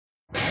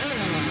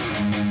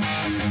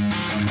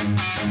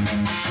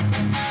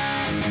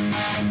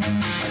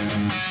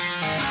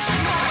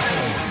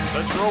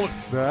Let's roll it.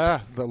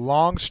 The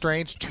long,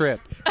 strange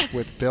trip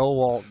with Bill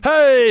Walton.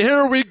 Hey,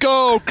 here we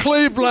go.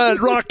 Cleveland,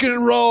 rock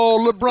and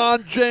roll.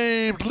 LeBron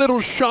James,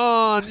 Little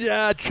Sean.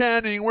 Yeah,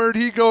 Channing. Where'd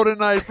he go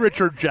tonight?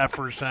 Richard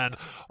Jefferson,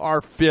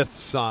 our fifth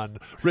son.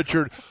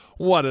 Richard,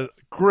 what a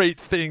great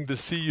thing to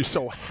see you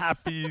so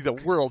happy, the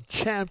world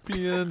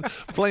champion,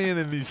 playing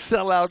in these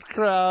sellout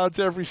crowds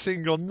every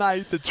single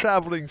night, the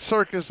traveling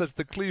circus at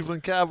the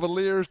Cleveland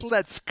Cavaliers.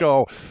 Let's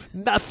go.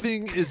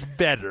 Nothing is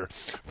better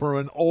for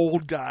an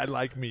old guy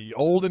like me,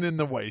 old and in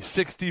the way,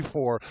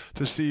 64,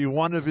 to see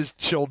one of his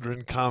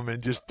children come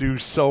and just do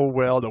so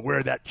well, to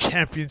wear that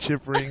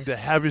championship ring, to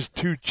have his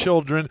two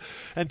children,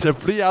 and to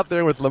be out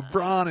there with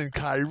LeBron and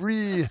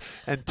Kyrie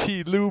and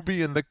T.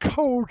 Luby and the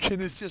coach,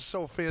 and it's just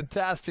so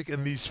fantastic.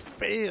 And these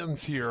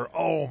fans here,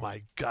 oh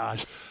my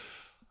gosh.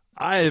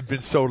 I have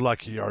been so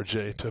lucky,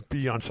 RJ, to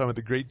be on some of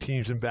the great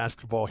teams in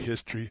basketball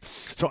history.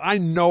 So I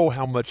know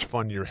how much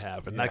fun you're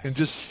having. Yes. I can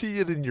just see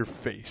it in your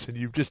face, and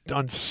you've just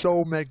done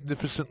so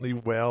magnificently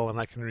well. And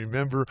I can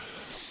remember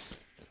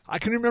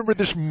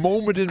this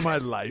moment in my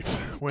life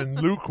when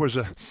Luke was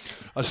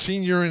a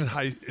senior in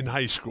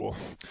high school,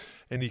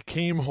 and he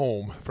came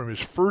home from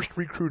his first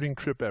recruiting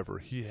trip ever.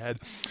 He had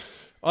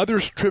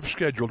other trips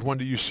scheduled, one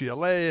to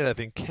UCLA, and I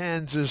think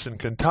Kansas and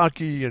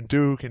Kentucky and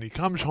Duke, and he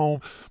comes home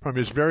from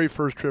his very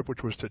first trip,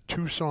 which was to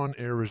Tucson,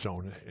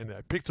 Arizona. And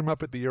I picked him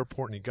up at the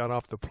airport, and he got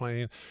off the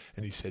plane,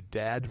 and he said,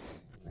 "Dad,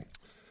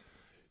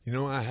 you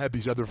know, I have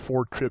these other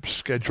 4 trips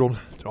scheduled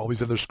to all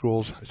these other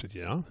schools." I said,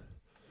 "Yeah?"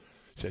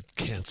 He said,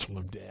 "Cancel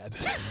them, Dad."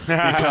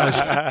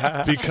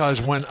 because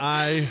when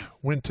I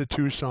went to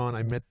Tucson,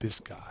 I met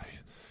this guy.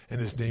 And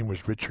his name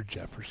was Richard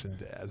Jefferson,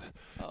 Dad.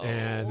 Oh,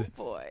 and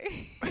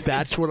boy.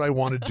 That's what I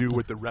want to do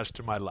with the rest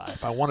of my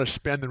life. I want to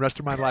spend the rest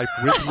of my life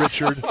with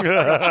Richard, and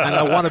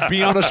I want to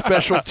be on a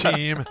special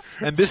team.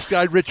 And this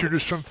guy, Richard,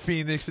 is from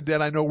Phoenix, and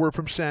Dad, I know we're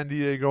from San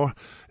Diego.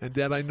 And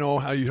Dad, I know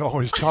how you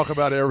always talk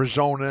about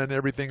Arizona and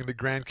everything in the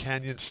Grand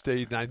Canyon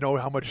State, and I know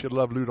how much you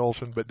love Lute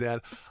Olson, but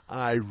Dad,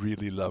 I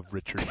really love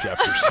Richard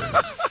Jefferson.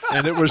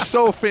 And it was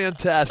so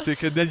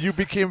fantastic. And then you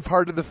became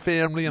part of the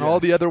family, and all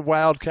the other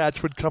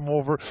Wildcats would come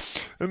over.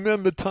 And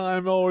then the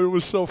time, it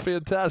was so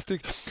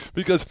fantastic,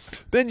 because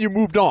then you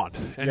moved on,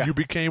 and you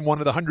became one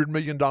of the $100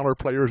 million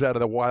players out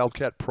of the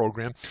Wildcat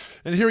program.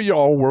 And here you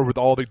all were with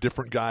all the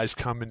different guys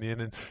coming in,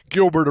 and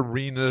Gilbert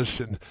Arenas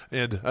and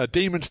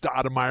Damon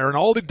Stoudemire, and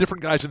all the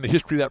different guys in the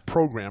history of that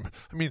program.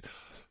 I mean,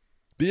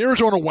 the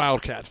Arizona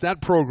Wildcats,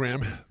 that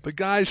program, the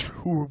guys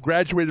who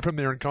graduated from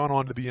there and gone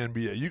on to the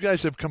NBA, you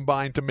guys have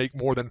combined to make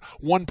more than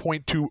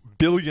 $1.2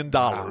 billion in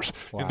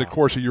the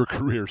course of your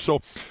career.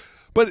 So,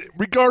 but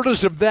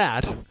regardless of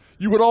that,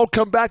 you would all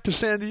come back to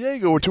San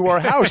Diego, to our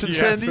house in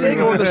San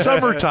Diego in the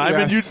summertime,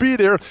 and you'd be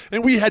there,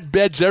 and we had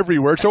beds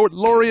everywhere. So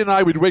Lori and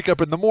I would wake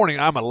up in the morning.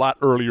 I'm a lot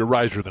earlier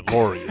riser than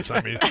Lori is.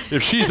 I mean,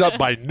 if she's up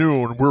by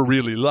noon, we're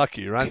really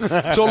lucky, right?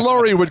 So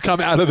Lori would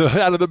come out of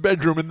the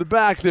bedroom in the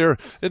back there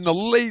in the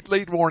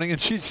late morning,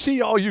 and she'd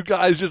see all you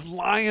guys just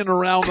lying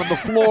around on the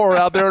floor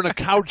out there on the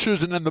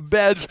couches and in the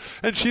beds,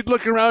 and she'd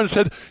look around and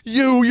said,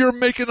 "You're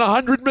making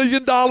 $100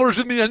 million in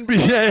the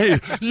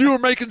NBA. You're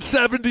making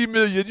 $70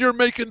 million. You're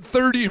making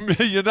 $30 million.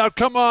 Now,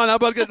 come on, how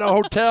about getting a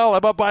hotel? How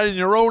about buying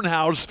your own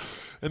house?"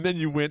 And then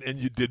you went and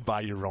you did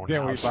buy your own house.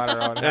 Then we bought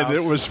our own house. And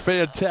it was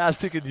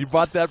fantastic. And you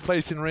bought that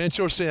place in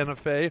Rancho Santa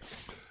Fe.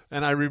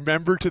 And I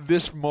remember to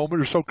this moment, it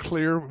was so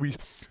clear,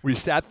 we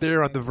sat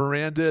there on the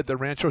veranda at the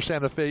Rancho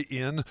Santa Fe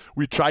Inn.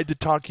 We tried to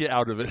talk you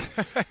out of it.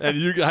 And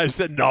you guys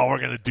said, "No, we're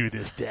going to do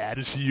this, Dad."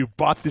 And so you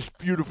bought this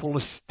beautiful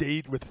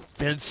estate with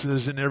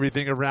fences and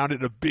everything around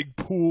it, a big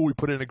pool. We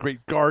put in a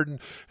great garden.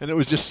 And it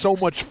was just so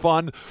much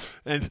fun.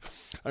 And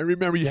I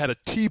remember you had a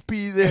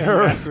teepee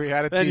there. Yes, we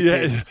had a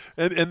teepee.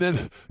 And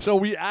then, so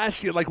we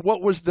asked you, like,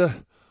 what was the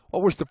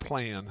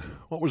plan?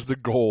 What was the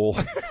goal?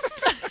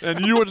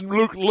 And you and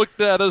Luke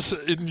looked at us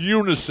in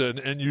unison,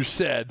 and you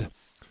said,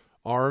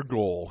 "Our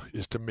goal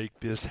is to make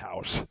this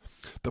house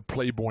the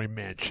Playboy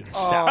Mansion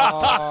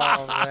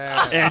South."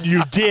 Man. And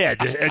you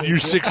did, and you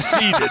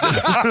succeeded.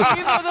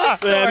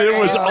 And it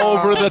was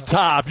over the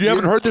top. You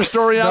haven't heard this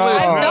story? No,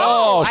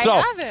 I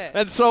haven't.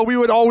 And so we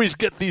would always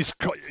get these,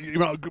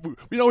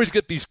 we'd always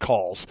get these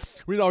calls.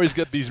 We'd always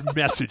get these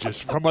messages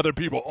from other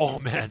people. "Oh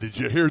man, did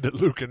you hear that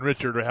Luke and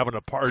Richard are having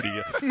a party?"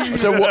 I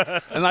said,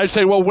 "What?" And I'd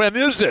say, "Well, when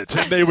is it?"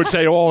 And they would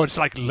say, "Oh, it's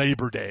like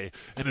Labor Day,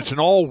 and it's an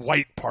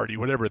all-white party,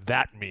 whatever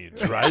that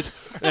means, right?"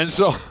 And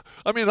so,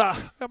 I mean,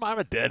 I'm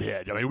a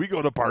deadhead. I mean, we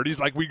go to parties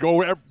like we go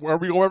where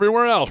we go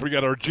everywhere else. We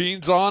got our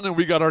jeans on and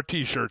we got our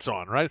T-shirts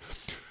on, right?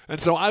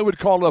 And so I would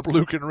call up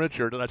Luke and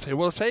Richard, and I'd say,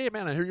 "Well, hey,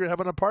 man, I hear you're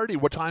having a party.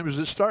 What time does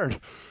it start?"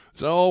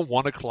 So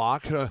 1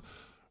 o'clock.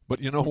 But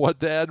you know what,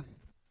 Dad?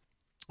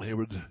 They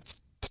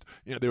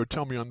would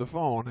tell me on the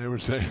phone. They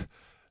would say,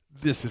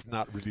 "This is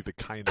not really the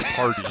kind of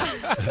party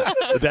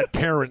that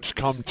parents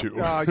come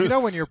to." You know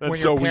when your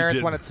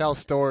parents want to tell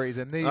stories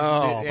and they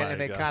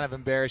kind of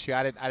embarrass you.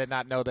 I did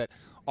not know that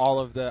all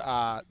of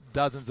the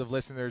dozens of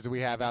listeners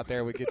we have out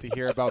there would get to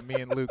hear about me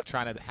and Luke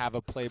trying to have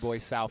a Playboy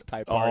South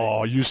type party.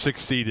 Oh, you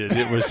succeeded.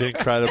 It was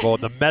incredible.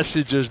 The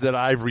messages that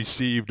I've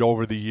received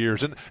over the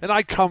years. And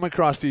I come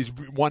across these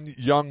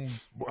young,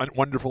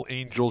 wonderful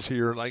angels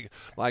here like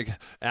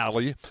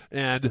Allie.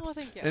 And, well,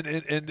 thank you.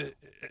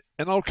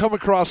 and I'll come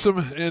across them,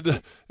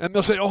 and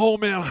they'll say, "Oh,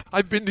 man,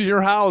 I've been to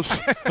your house.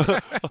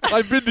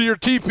 I've been to your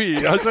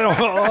teepee." I say,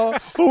 "Oh,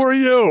 who are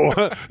you?"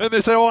 And they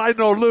say, "Oh, I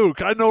know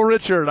Luke. I know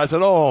Richard." I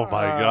said, "Oh,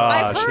 my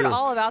gosh." I've heard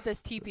all about this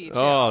teepee, too.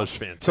 Oh, it's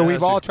fantastic. So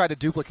we've all tried to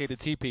duplicate the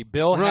teepee.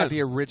 Bill had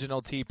the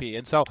original teepee.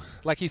 And so,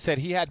 like he said,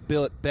 he had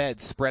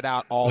beds spread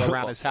out all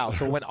around his house.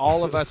 So when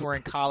all of us were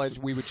in college,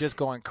 we would just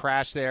go and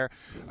crash there.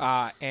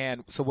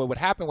 And so what would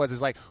happen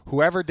was like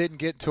whoever didn't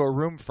get to a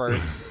room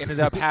first ended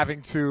up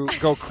having to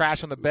go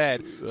crash on the bed.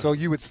 So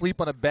you would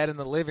sleep on a bed in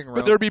the living room.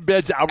 But there'd be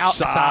beds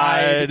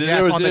outside.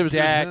 Yes, on the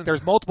deck.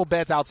 There's multiple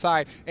beds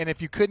outside. And if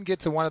you couldn't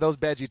get to one of those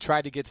beds, you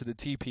tried to get to the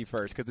teepee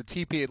first because the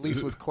teepee at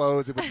least was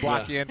closed. It would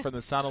block you in from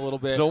the sun a little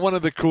bit. So one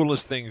of the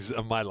coolest things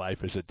of my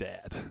life as a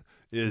dad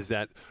is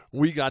that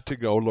we got to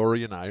go,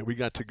 Lori and I, we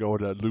got to go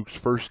to Luke's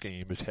first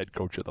game as head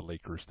coach of the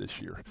Lakers this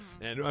year.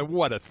 And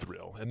what a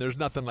thrill. And there's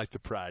nothing like the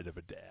pride of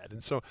a dad.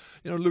 And so,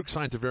 Luke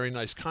signs a very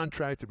nice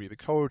contract to be the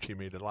coach. He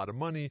made a lot of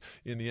money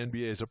in the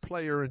NBA as a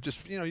player and just,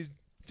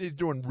 he's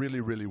doing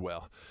really, really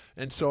well.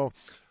 And so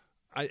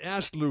I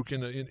asked Luke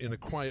in a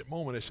quiet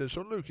moment, I said,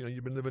 "So Luke,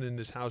 you've been living in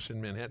this house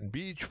in Manhattan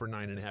Beach for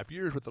 9.5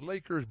 years with the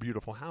Lakers,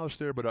 beautiful house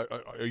there, but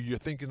are you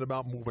thinking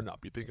about moving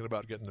up? You thinking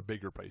about getting a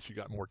bigger place? You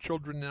got more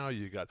children now,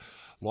 you got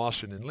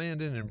Lawson and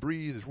Landon and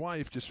Bree, his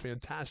wife, just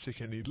fantastic."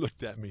 And he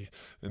looked at me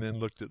and then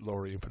looked at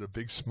Lori and put a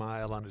big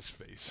smile on his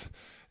face.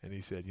 And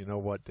he said, "You know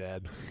what,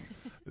 Dad?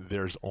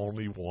 There's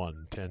only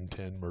one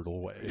 1010 Myrtle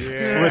Way, which is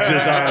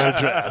our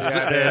address."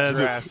 Yeah, and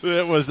address.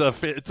 it was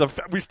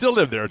we still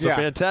live there. It's a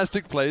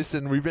fantastic place,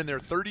 and we've been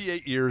there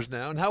 38 years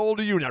now. And how old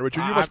are you now,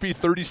 Richard? You must be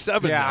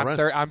 37 now,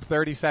 right? I'm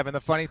 37.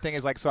 The funny thing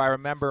is, so I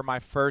remember my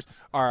first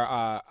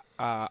our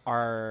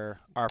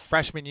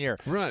freshman year.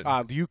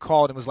 Right. You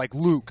called and was like,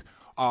 "Luke,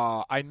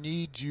 I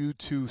need you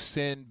to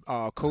send."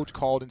 Coach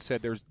called and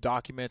said there's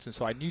documents, and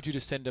so I need you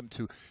to send them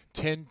to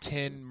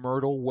 1010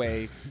 Myrtle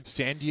Way,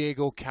 San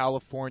Diego,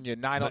 California,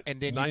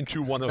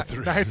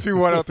 92103.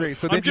 92103.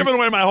 So I'm giving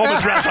away my home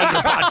address on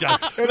your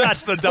podcast.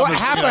 That's the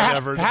dumbest thing I've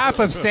ever done. Half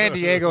of San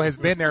Diego has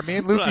been there. Me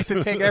and Luke used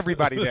to take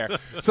everybody there.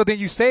 So then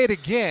you say it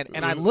again,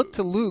 and I looked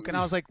to Luke, and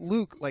I was like,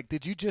 "Luke,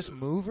 did you just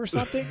move or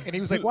something?" And he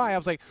was like, "Why?" I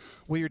was like,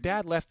 "Well, your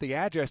dad left the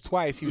address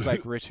twice." He was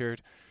like,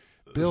 "Richard,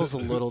 Bill's a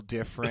little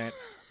different.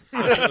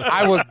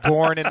 I was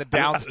born in the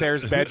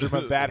downstairs bedroom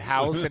of that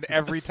house, and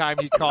every time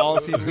he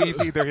calls, he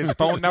leaves either his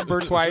phone number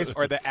twice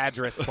or the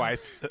address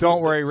twice.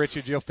 Don't worry,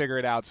 Richard, you'll figure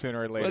it out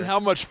sooner or later." But how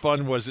much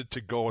fun was it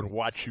to go and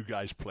watch you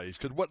guys play?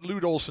 Because what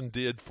Lute Olson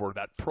did for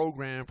that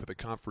program, for the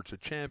Conference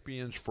of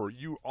Champions, for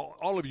you,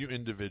 all of you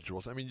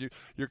individuals, I mean,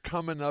 you're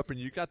coming up and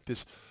you got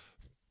this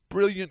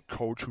brilliant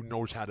coach who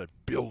knows how to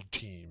build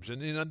teams.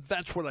 And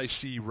that's what I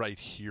see right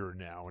here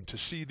now. And to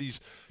see these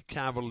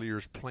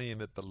Cavaliers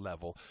playing at the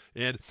level.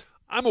 And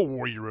I'm a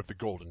warrior of the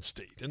Golden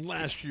State. And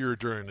last year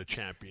during the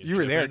championship, you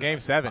were there,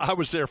 Game 7. I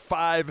was there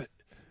 5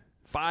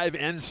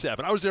 and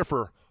 7. I was there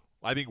for,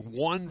 I think,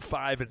 1,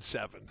 5, and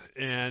 7.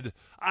 And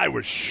I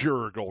was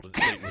sure Golden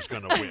State was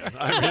going to win.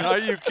 I mean, are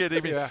you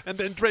kidding me? Yeah. And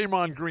then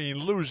Draymond Green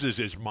loses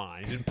his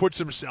mind and puts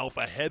himself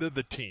ahead of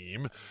the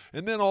team.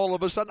 And then all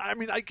of a sudden, I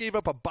mean, I gave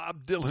up a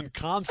Bob Dylan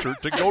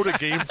concert to go to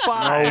Game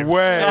 5. No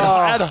way.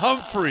 At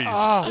Humphreys.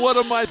 What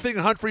am I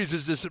thinking? Humphreys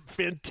is this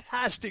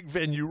fantastic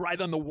venue right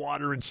on the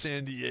water in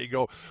San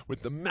Diego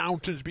with the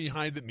mountains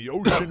behind it and the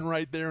ocean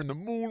right there. And the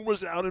moon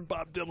was out and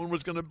Bob Dylan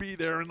was going to be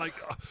there. And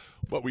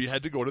but we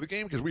had to go to the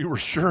game because we were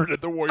sure that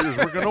the Warriors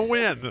were going to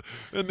win.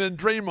 And then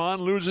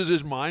Draymond loses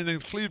his mind,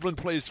 and Cleveland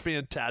plays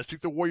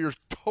fantastic. The Warriors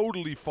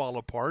totally fall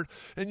apart,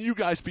 and you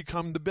guys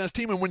become the best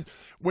team. And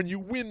when you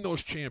win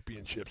those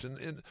championships,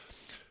 and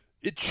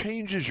it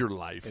changes your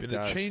life, and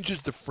it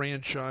changes the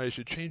franchise,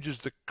 it changes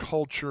the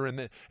culture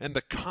and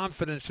the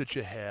confidence that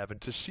you have.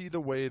 And to see the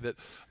way that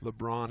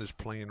LeBron is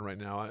playing right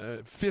now,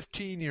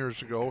 15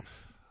 years ago,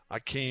 I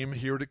came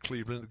here to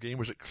Cleveland. The game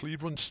was at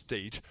Cleveland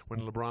State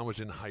when LeBron was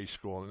in high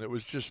school, and it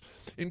was just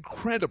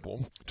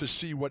incredible to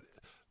see what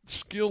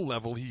skill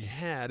level he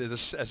had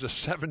as a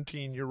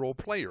 17-year-old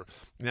player.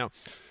 Now,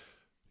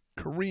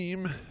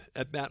 Kareem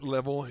at that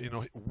level,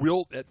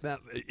 Wilt at that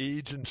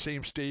age and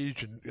same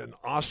stage, and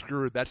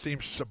Oscar at that same,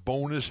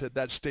 Sabonis at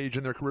that stage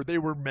in their career, they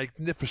were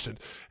magnificent.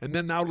 And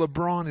then now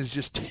LeBron has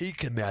just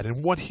taken that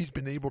and what he's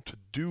been able to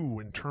do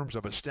in terms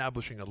of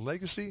establishing a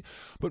legacy,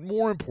 but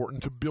more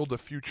important, to build a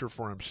future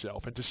for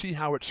himself and to see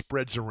how it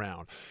spreads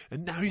around.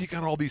 And now you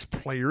got all these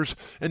players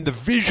and the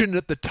vision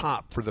at the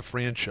top for the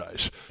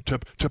franchise to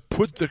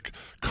put the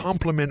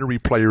complementary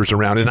players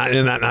around. And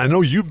I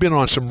know you've been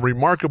on some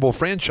remarkable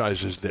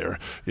franchises there.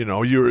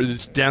 there.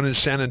 It's down in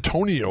San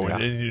Antonio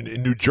and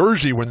in New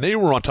Jersey when they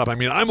were on top. I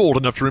mean, I'm old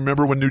enough to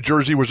remember when New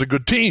Jersey was a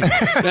good team.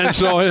 And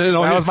so,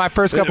 that was my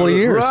first couple of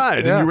years.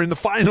 Right. Yeah. And you were in the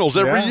finals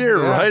every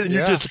year, right? And you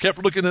yeah. just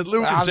kept looking at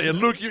Luke and saying,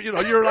 Luke,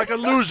 you're like a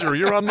loser.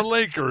 You're on the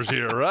Lakers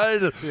here,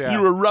 right? Yeah.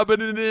 You were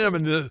rubbing it in.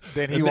 And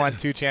then he won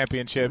 2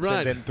 championships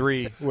and then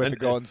 3 with the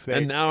Golden State.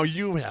 And now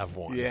you have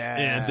one. Yeah.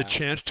 And the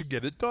chance to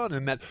get it done.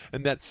 And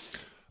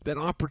that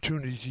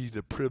opportunity,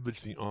 the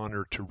privilege, the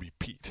honor to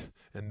repeat,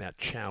 and that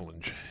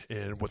challenge.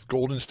 And with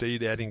Golden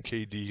State adding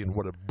KD, and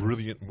what a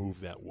brilliant move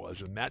that was.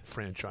 And that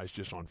franchise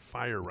just on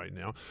fire right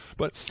now.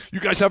 But you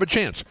guys have a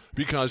chance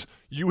because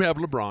you have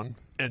LeBron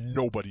and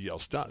nobody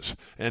else does.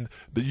 And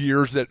the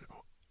years that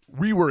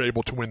we were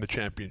able to win the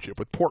championship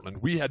with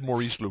Portland, we had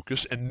Maurice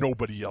Lucas and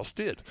nobody else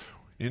did.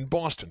 In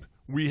Boston,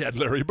 we had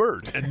Larry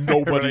Bird and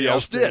nobody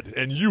else did.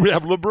 And you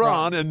have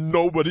LeBron and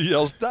nobody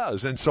else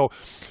does. And so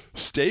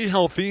stay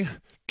healthy.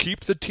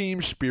 Keep the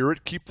team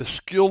spirit, keep the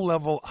skill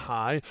level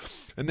high,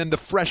 and then the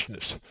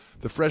freshness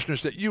that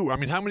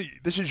how many,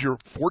 this is your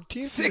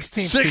 14th?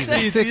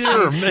 16th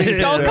year,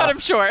 man. Don't cut him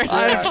short.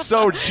 I'm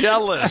so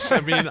jealous. I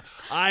mean,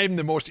 I'm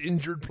the most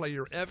injured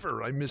player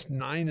ever. I missed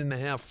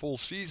 9.5 full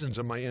seasons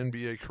of my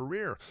NBA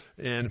career.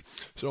 And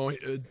so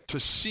to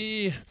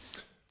see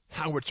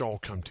how it's all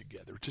come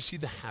together, to see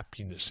the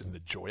happiness and the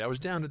joy. I was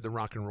down at the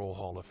Rock and Roll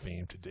Hall of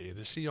Fame today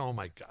to see all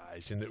my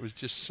guys, and it was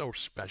just so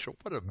special.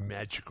 What a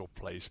magical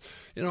place.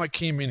 I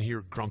came in here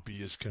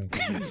grumpy as can be,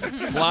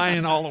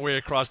 flying all the way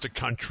across the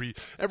country.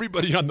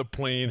 Everybody on the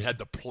plane had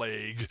the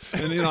plague,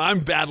 and,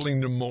 I'm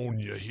battling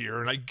pneumonia here,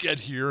 and I get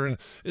here, and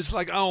it's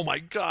like, oh, my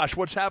gosh,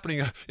 what's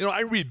happening?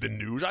 I read the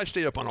news. I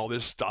stay up on all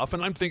this stuff,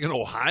 and I'm thinking,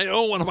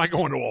 Ohio? What am I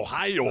going to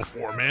Ohio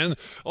for, man?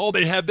 All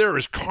they have there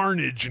is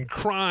carnage and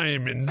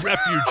crime and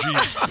refugees.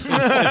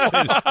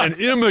 and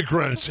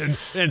immigrants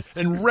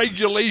and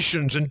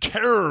regulations and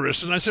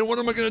terrorists. And I said, what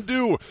am I going to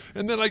do?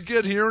 And then I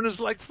get here and it's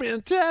like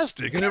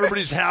fantastic. And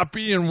everybody's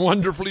happy and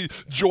wonderfully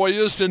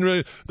joyous. And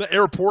the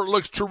airport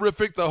looks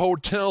terrific. The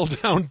hotel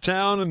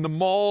downtown and the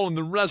mall and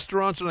the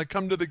restaurants. And I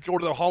go to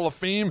the Hall of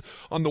Fame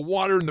on the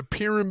water and the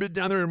pyramid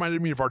down there. It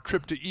reminded me of our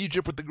trip to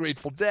Egypt with the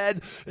Grateful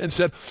Dead.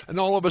 And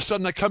all of a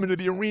sudden I come into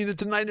the arena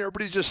tonight and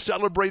everybody's just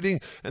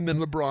celebrating. And then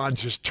LeBron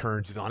just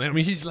turns it on. I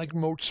mean, he's like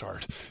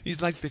Mozart.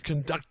 He's like the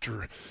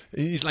conductor.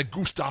 He's like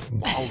Gustav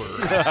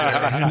Mahler.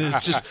 And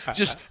it's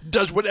just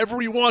does whatever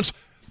he wants.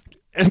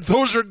 And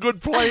those are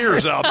good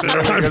players out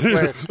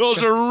there.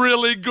 Those are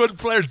really good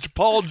players.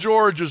 Paul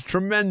George is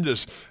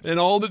tremendous. And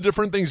all the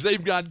different things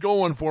they've got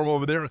going for him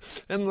over there.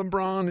 And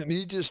LeBron,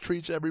 he just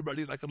treats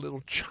everybody like a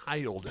little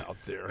child out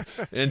there.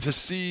 And to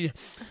see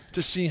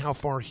how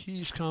far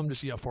he's come, to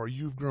see how far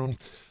you've grown,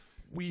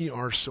 we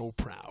are so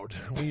proud.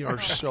 We are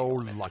so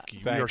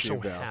lucky. We are so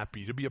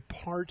happy to be a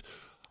part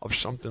of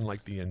something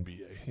like the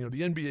NBA.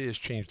 The NBA has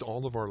changed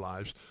all of our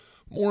lives.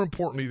 More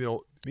importantly,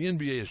 though, the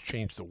NBA has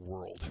changed the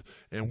world.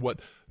 And what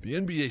the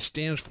NBA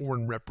stands for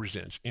and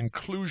represents,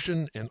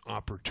 inclusion and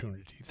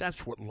opportunity.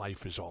 That's what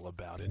life is all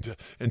about.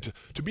 And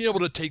to be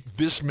able to take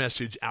this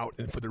message out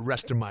and for the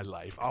rest of my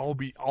life, I'll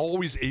be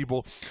always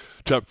able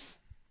to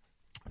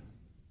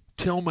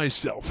tell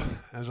myself,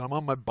 as I'm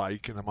on my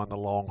bike and I'm on the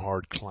long,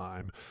 hard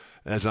climb,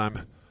 as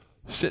I'm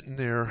sitting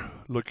there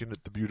looking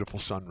at the beautiful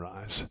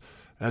sunrise,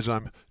 as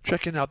I'm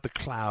checking out the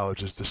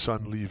clouds as the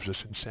sun leaves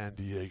us in San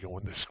Diego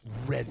in this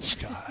red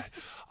sky,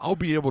 I'll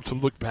be able to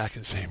look back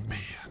and say,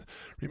 man,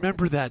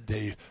 remember that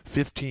day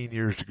 15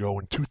 years ago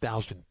in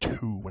 2002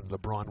 when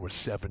LeBron was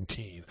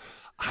 17?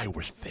 I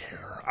was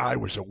there. I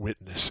was a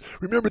witness.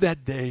 Remember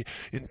that day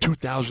in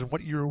 2000?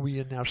 What year are we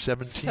in now?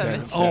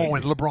 17? Oh,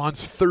 and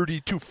LeBron's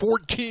 32.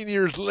 14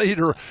 years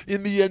later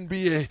in the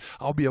NBA,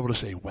 I'll be able to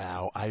say,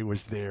 wow, I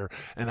was there.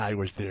 And I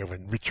was there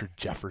when Richard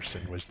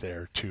Jefferson was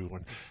there, too.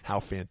 And how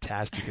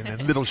fantastic. And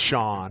then little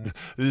Sean,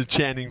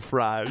 Channing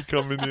Frye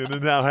coming in.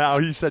 And how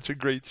he's such a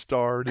great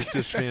star. And it's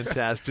just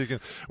fantastic. And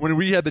when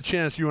we had the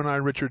chance, you and I,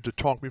 Richard, to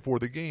talk before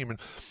the game,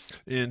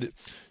 and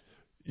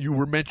you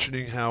were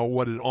mentioning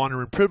what an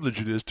honor and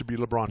privilege it is to be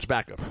LeBron's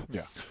backup.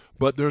 Yeah.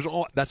 But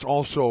that's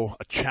also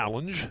a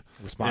challenge,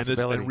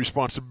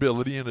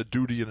 responsibility, and a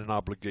duty and an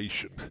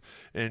obligation.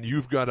 And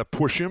you've got to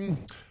push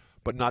him,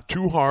 but not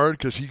too hard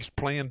because he's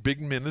playing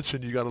big minutes,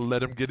 and you got to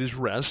let him get his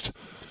rest.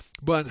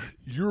 But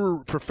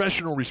your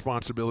professional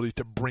responsibility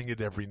to bring it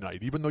every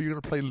night, even though you're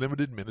going to play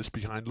limited minutes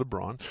behind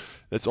LeBron,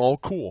 that's all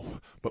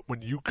cool. But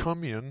when you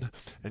come in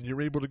and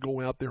you're able to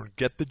go out there and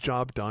get the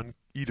job done,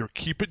 either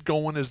keep it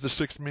going as the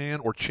sixth man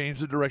or change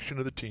the direction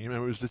of the team.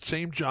 And it was the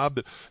same job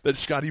that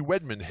Scotty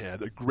Wedman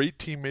had, a great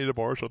teammate of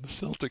ours on the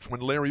Celtics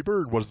when Larry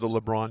Bird was the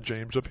LeBron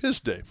James of his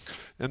day.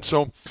 And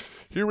so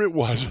here it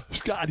was.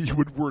 Scotty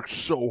would work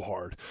so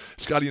hard.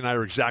 Scotty and I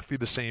are exactly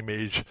the same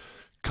age.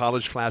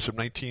 College class of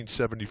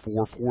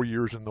 1974, 4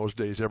 years in those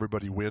days,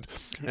 everybody went.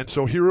 And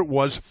so here it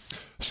was.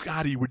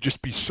 Scotty would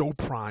just be so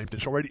primed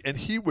and so ready. And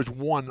he was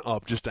one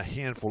of just a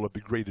handful of the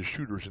greatest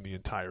shooters in the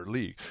entire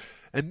league.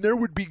 And there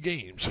would be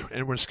games,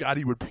 and when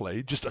Scotty would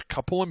play just a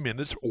couple of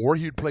minutes, or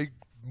he'd play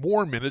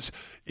more minutes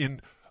in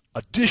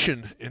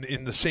addition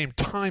in the same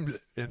time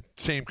and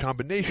same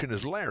combination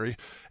as Larry.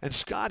 And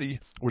Scotty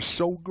was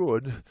so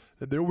good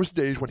that there was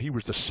days when he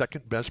was the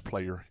second best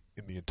player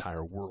in the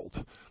entire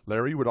world.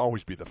 Larry would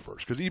always be the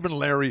first, because even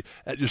Larry,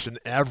 at just an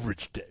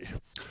average day,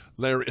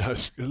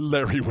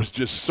 Larry was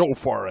just so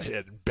far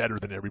ahead and better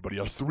than everybody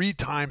else. 3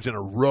 times in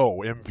a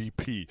row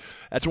MVP.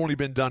 That's only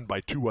been done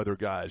by 2 other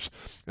guys,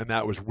 and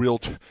that was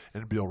Wilt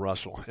and Bill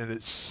Russell. And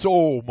it's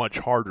so much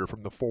harder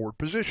from the forward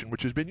position,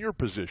 which has been your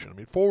position. I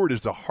mean, forward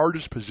is the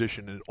hardest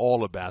position in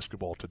all of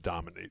basketball to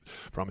dominate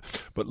from.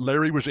 But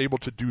Larry was able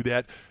to do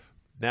that.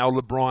 Now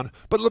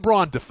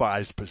LeBron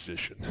defies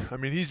position. I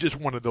mean, he's just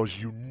one of those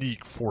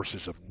unique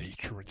forces of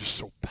nature and just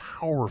so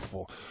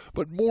powerful.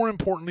 But more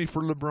importantly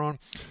for LeBron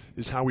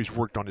is how he's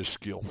worked on his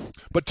skill.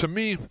 But to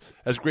me,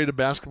 as great a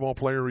basketball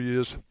player he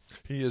is,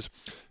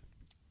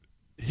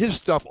 his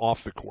stuff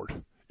off the court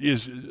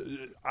is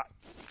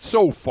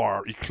so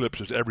far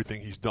eclipses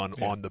everything he's done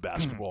on the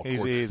basketball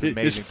court. He's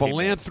his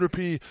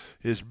philanthropy,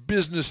 his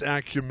business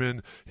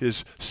acumen,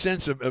 his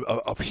sense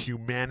of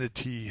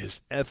humanity, his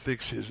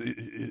ethics,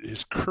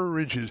 his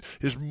courage,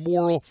 his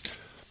moral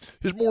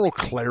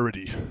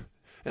clarity,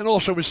 and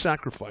also his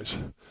sacrifice.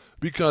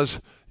 Because,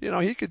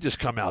 he could just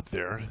come out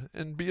there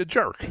and be a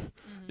jerk.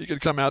 He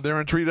could come out there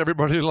and treat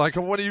everybody like,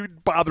 what are you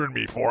bothering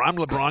me for? I'm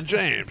LeBron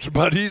James.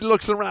 But he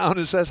looks around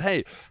and says,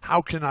 hey,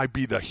 how can I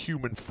be the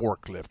human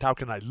forklift? How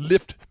can I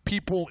lift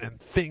people and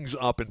things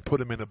up and put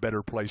them in a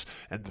better place?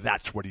 And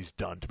that's what he's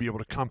done, to be able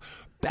to come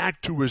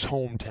back to his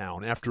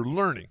hometown after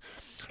learning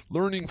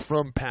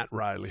from Pat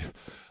Riley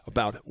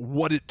about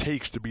what it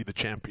takes to be the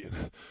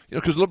champion.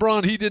 Because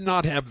LeBron, he did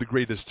not have the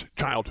greatest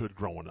childhood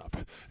growing up.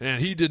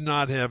 And he did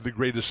not have the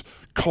greatest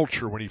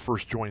culture when he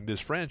first joined this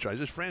franchise.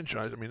 This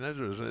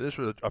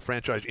was a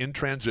franchise in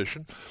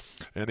transition,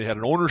 and they had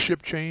an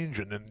ownership change,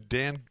 and then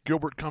Dan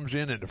Gilbert comes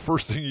in, and the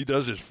first thing he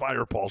does is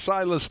fire Paul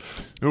Silas,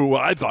 who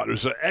I thought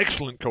was an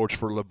excellent coach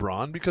for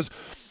LeBron, because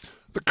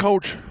the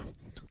coach,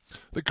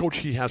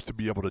 he has to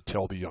be able to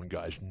tell the young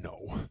guys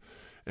no.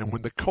 And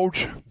when the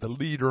coach, the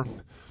leader,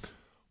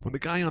 when the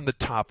guy on the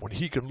top, when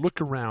he can look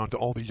around to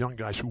all the young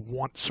guys who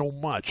want so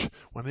much,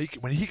 when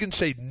he can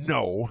say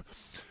no,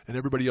 and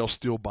everybody else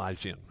still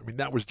buys in. I mean,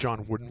 that was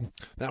John Wooden,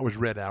 that was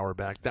Red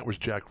Auerbach, that was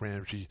Jack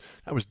Ramsey,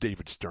 that was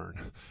David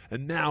Stern.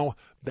 And now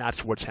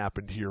that's what's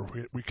happened here.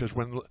 Because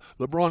when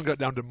LeBron got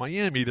down to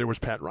Miami, there was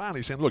Pat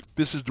Riley saying, look,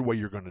 this is the way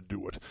you're going to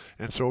do it.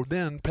 And so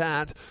then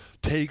Pat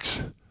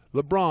takes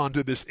LeBron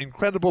to this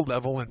incredible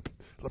level, and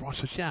LeBron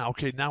says, yeah,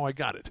 okay, now I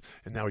got it.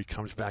 And now he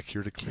comes back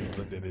here to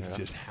Cleveland, and it's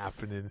just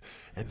happening.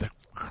 And the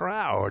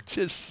crowd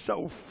just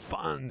so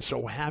fun,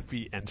 so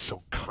happy, and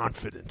so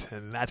confident.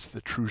 And that's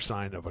the true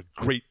sign of a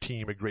great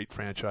team, a great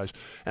franchise,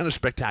 and a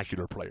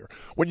spectacular player.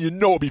 When you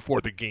know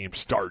before the game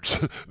starts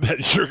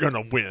that you're going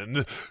to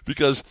win,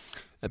 because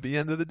at the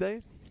end of the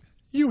day,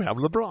 you have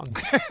LeBron,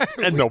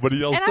 and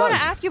nobody else does. And I want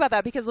to ask you about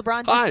that, because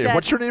LeBron just said... Hi,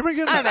 what's your name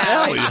again? I'm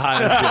Allie. Hi,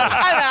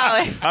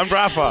 I'm Allie. I'm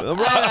Rafa. I'm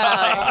Allie.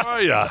 How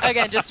are you?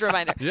 Again, just a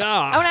reminder. Yeah.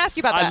 I want to ask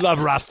you about that. I love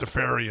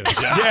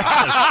Rastafarians.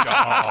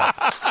 Yeah.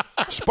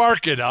 Let's go.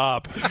 Spark it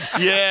up.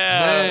 Yeah.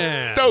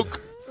 Man.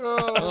 Stoke.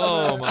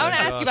 Oh, my I want to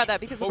ask gosh. you about that,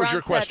 because What LeBron was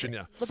your question?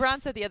 said,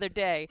 LeBron said the other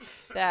day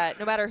that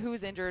no matter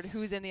who's injured,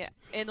 who's in the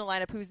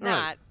lineup, who's Right.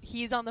 not,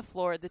 he's on the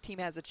floor, the team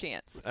has a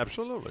chance.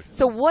 Absolutely.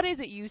 So what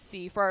is it you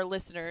see for our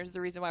listeners,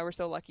 the reason why we're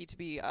so lucky to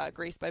be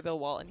graced by Bill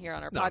Walton here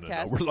on our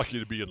podcast? No. We're lucky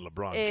to be in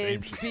LeBron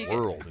James'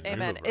 world and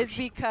Amen. universe. Is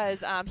because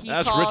he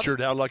Ask called... Richard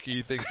how lucky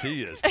he thinks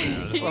he is.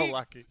 Man. So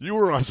lucky. You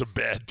were on some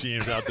bad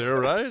teams out there,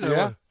 right?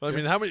 Yeah. I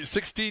mean, how many?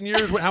 16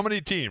 years? How many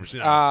teams?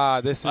 This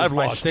is I've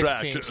my lost sixth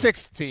track. team.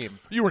 Sixth team.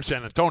 You were in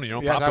San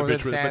Antonio. Yes, I was in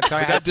Popovich San but Antonio. I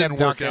that had Tim didn't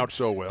work Duncan. out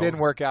so well. Didn't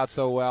work out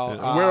so well.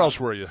 Yeah. Where else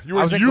were you? You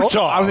were I was in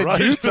Utah. I was in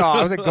right? Utah.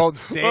 I was at Golden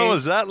State. What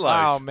was that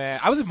like? Oh man,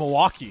 I was in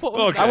Milwaukee. What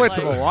was Okay. I went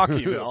to like?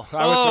 Milwaukee, Bill.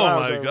 Oh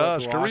my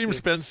gosh, Kareem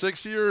spent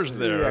 6 years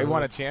there. Yeah, he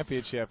won a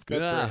championship. Good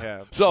for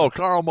him. So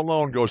Karl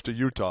Malone goes to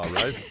Utah,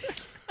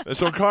 right? And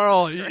so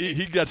Karl,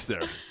 he gets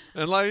there.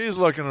 And like he's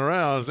looking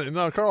around, and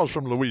now Carl's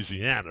from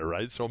Louisiana,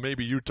 right? So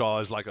maybe Utah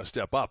is like a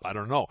step up. I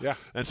don't know. Yeah.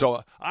 And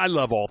so I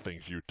love all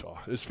things Utah.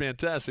 It's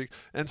fantastic.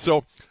 And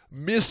so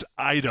Miss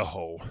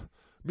Idaho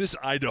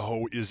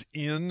is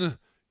in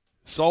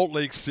Salt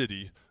Lake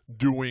City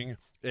doing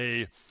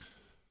a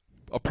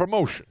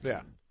promotion.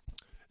 Yeah.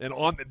 And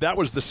that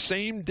was the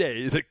same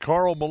day that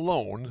Karl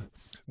Malone,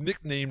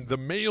 nicknamed the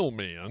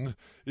Mailman,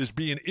 is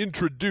being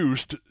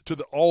introduced to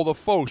all the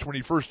folks when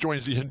he first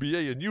joins the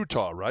NBA in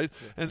Utah, right?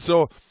 Yeah. And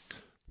so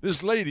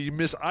this lady,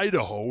 Miss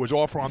Idaho, was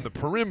off on the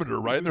perimeter,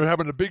 right? And they're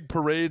having a big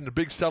parade and a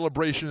big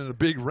celebration and a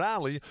big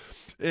rally.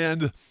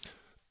 And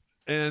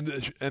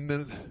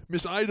then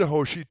Miss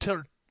Idaho, she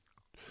turns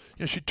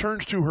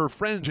to her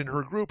friends in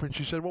her group and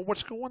she said, well,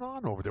 what's going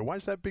on over there? Why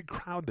is that big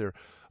crowd there?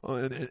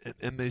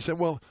 And they said,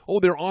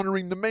 they're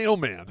honoring the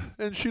mailman.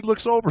 And she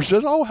looks over and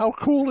says, oh, how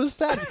cool is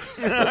that?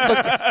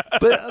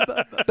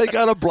 They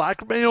got a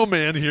black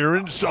mailman here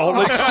in Salt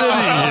Lake City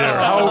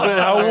here.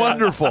 How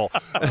wonderful.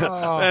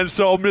 And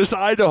so Miss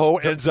Idaho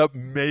ends up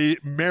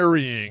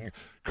marrying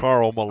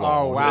Karl Malone.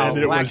 Oh, wow. And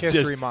it Black was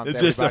History Month,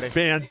 It's just a everybody.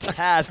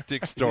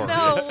 fantastic story.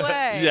 No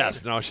way.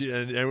 Yes, no,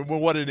 and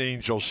what an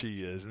angel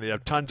she is. And they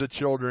have tons of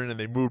children, and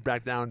they moved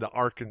back down to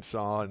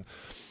Arkansas.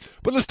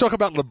 But let's talk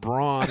about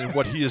LeBron and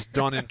what he has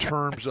done in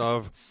terms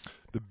of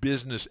the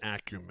business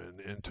acumen,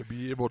 and to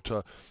be able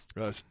to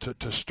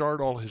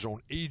start all his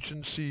own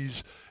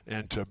agencies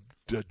and to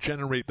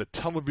generate the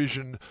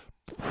television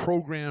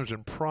programs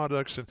and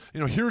products. And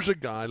here's a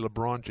guy,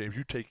 LeBron James.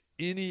 You take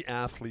any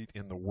athlete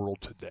in the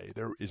world today,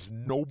 there is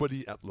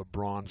nobody at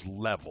LeBron's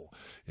level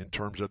in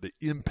terms of the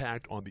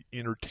impact on the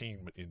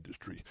entertainment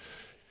industry.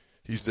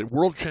 He's the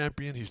world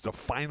champion. He's the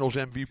Finals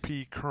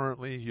MVP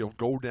currently. He'll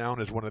go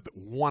down as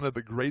one of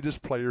the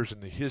greatest players in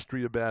the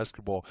history of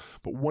basketball.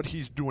 But what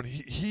he's doing,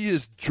 he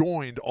has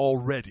joined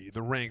already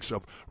the ranks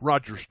of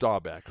Roger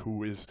Staubach,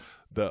 who is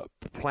the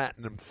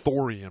platinum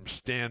thorium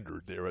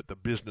standard there at the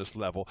business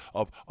level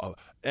of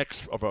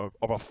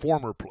a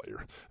former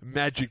player.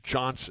 Magic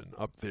Johnson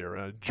up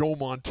there, Joe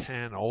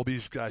Montana, all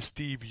these guys,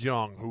 Steve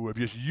Young, who have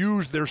just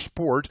used their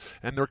sport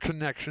and their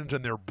connections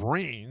and their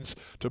brains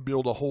to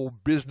build a whole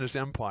business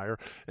empire.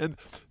 And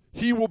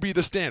he will be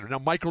the standard. Now,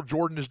 Michael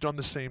Jordan has done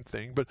the same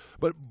thing, but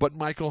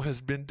Michael has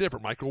been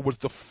different. Michael was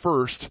the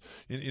first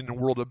in the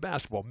world of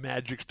basketball.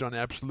 Magic's done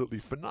absolutely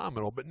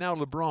phenomenal, but now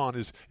LeBron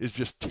is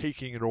just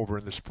taking it over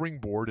in the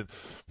springboard. And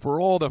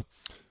for all the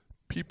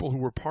people who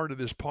were part of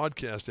this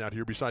podcast out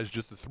here, besides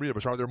just the three of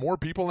us, are there more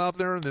people out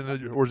there,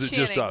 or is it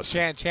just us?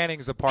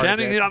 Channing's a part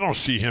Channing, of it. I don't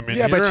see him in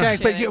yeah, here. but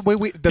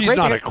He's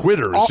not a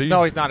quitter, is he?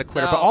 No, he's not a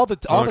quitter. No. But all the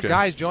Okay.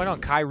 guys join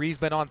on. Kyrie's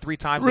been on 3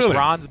 times. Really?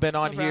 LeBron's been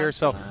on here.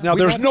 So Now,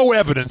 there's no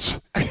evidence.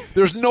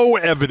 There's no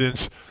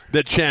evidence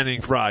that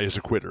Channing Frye is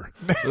a quitter.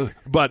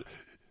 But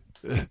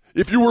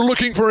if you were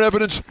looking for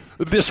evidence,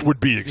 this would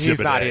be exhibit He's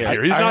not A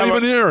here. He's not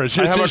even here. It's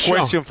I have a his show.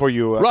 question for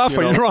you.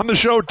 Rafa, you're on the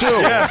show, too.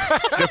 Yes,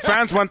 the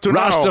fans want to know.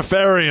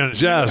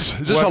 Rastafarians, yes.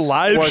 Is this a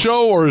live was-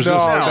 show, or is this...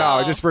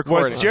 no, just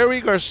recording. Was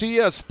Jerry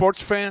Garcia a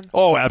sports fan?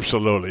 Oh,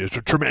 absolutely. It's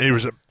a tremendous. He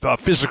was a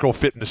physical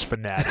fitness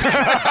fanatic.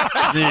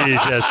 He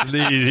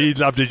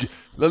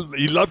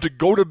loved to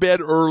go to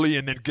bed early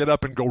and then get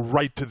up and go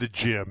right to the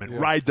gym and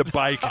ride the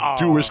bike and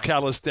do his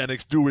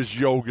calisthenics, do his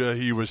yoga.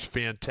 He was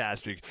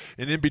fantastic.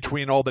 And in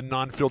between all the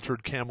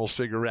non-filtered Camel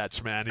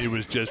cigarettes, man, he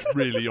was just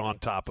really on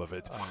top of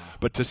it.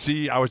 But to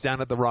see, I was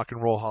down at the Rock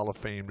and Roll Hall of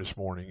Fame this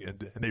morning,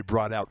 and they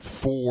brought out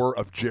 4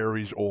 of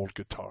Jerry's old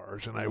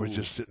guitars, and I was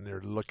just sitting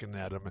there looking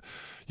at them.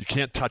 You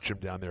can't touch him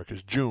down there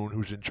because June,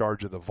 who's in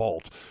charge of the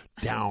vault,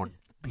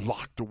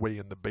 locked away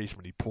in the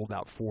basement, he pulled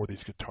out 4 of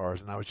these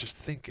guitars, and I was just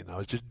thinking, I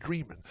was just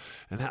dreaming,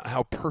 and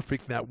how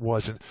perfect that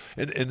was,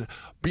 and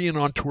being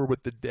on tour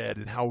with the Dead,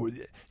 and how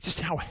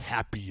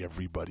happy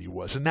everybody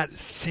was, and that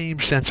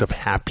same sense of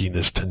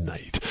happiness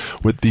tonight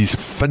with these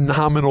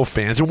phenomenal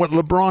fans, and what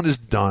LeBron has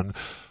done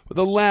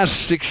the last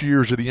 6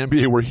 years of the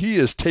NBA, where he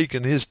has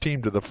taken his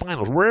team to the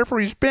finals, wherever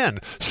he's been,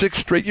 6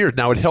 straight years.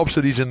 Now, it helps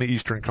that he's in the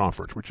Eastern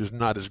Conference, which is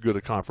not as good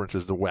a conference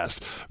as the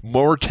West.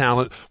 More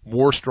talent,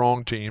 more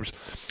strong teams.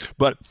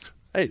 But,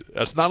 hey,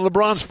 that's not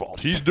LeBron's fault.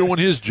 He's doing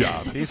his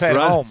job. He's at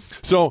home.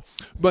 So,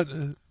 but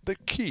the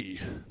key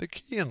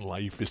in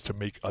life is to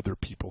make other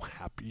people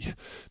happy.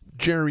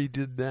 Jerry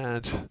did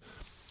that.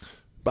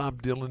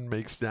 Bob Dylan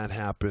makes that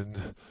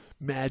happen.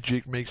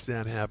 Magic makes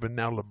that happen.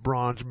 Now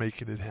LeBron's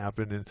making it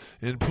happen.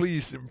 And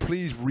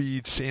please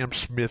read Sam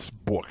Smith's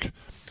book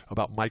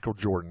about Michael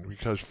Jordan,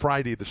 because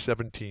Friday the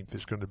 17th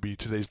is going to be,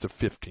 today's the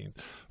 15th.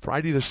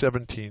 Friday the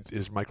 17th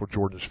is Michael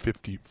Jordan's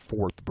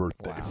 54th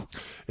birthday. Wow.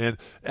 And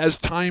as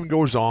time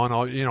goes on,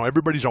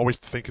 everybody's always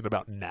thinking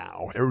about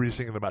now. Everybody's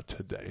thinking about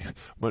today.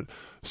 But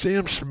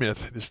Sam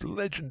Smith, this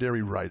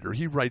legendary writer,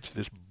 he writes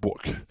this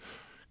book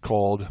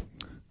called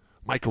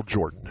Michael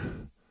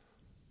Jordan,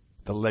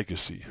 The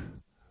Legacy.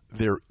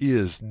 There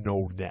is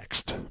no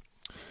next.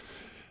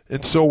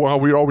 And so while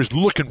we're always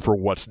looking for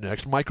what's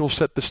next, Michael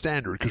set the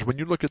standard, because when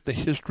you look at the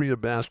history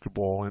of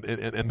basketball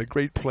and the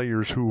great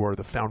players who are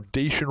the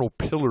foundational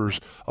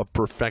pillars of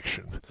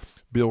perfection,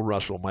 Bill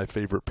Russell, my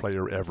favorite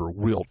player ever,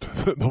 Wilt,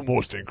 the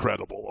most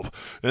incredible,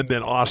 and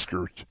then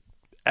Oscar,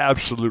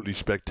 absolutely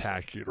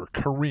spectacular,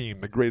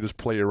 Kareem, the greatest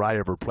player I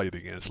ever played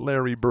against,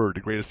 Larry Bird,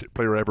 the greatest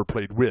player I ever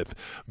played with,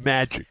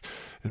 Magic,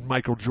 and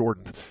Michael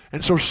Jordan.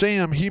 And so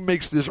Sam, he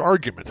makes this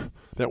argument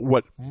that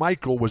what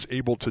Michael was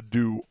able to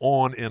do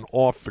on and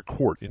off the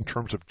court in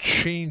terms of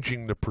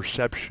changing the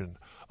perception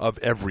of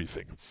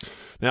everything.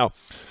 Now,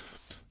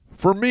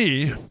 for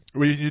me,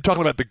 when you're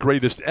talking about the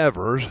greatest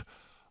ever,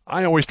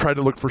 I always try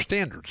to look for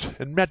standards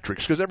and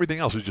metrics, because everything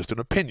else is just an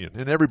opinion,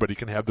 and everybody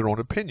can have their own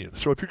opinion.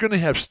 So if you're going to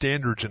have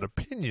standards and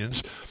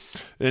opinions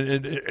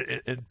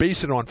and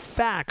base it on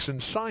facts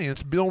and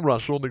science, Bill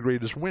Russell, the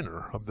greatest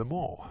winner of them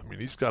all. I mean,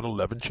 he's got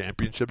 11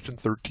 championships in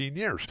 13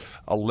 years,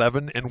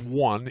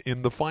 11-1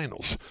 in the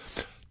finals.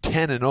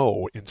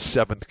 10-0 in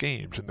 7th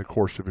games in the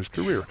course of his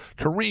career.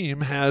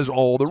 Kareem has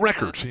all the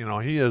records.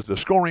 He has the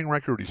scoring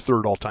record. He's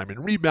 3rd all-time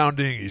in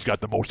rebounding. He's got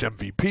the most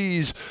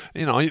MVPs.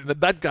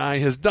 That guy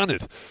has done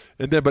it.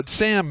 But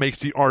Sam makes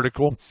the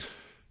argument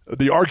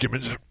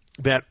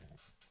that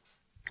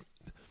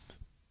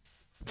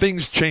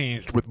things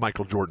changed with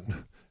Michael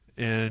Jordan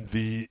and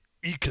the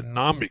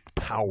economic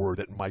power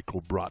that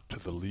Michael brought to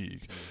the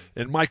league.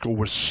 And Michael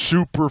was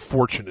super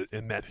fortunate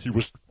in that he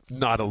was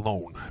not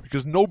alone,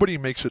 because nobody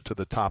makes it to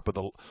the top of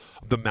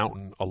the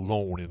mountain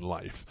alone in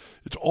life.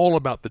 It's all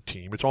about the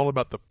team. It's all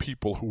about the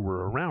people who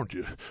were around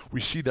you.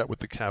 We see that with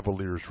the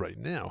Cavaliers right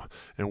now,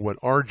 and what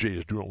RJ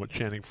is doing, what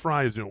Channing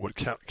Frye is doing, what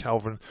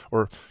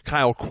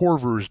Kyle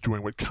Korver is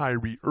doing, what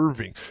Kyrie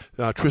Irving,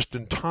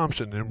 Tristan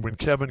Thompson, and when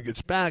Kevin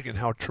gets back, and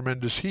how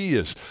tremendous he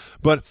is.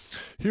 But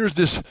here's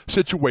this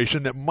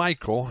situation that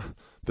Michael,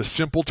 the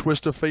simple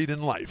twist of fate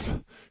in life,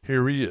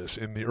 here he is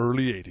in the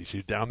early 80s.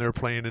 He's down there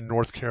playing in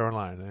North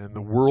Carolina, and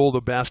the world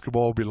of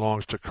basketball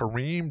belongs to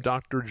Kareem,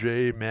 Dr.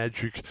 J,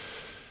 Magic,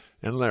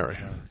 and Larry.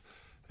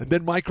 And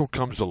then Michael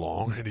comes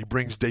along, and he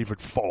brings David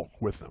Falk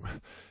with him.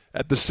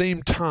 At the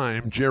same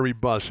time, Jerry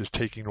Buss is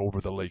taking over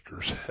the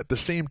Lakers. At the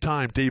same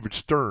time, David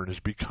Stern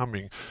is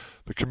becoming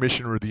the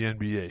commissioner of the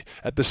NBA.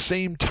 At the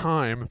same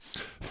time,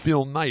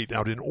 Phil Knight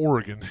out in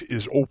Oregon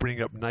is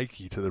opening up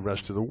Nike to the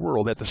rest of the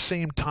world. At the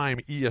same time,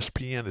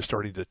 ESPN is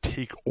starting to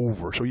take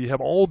over. So you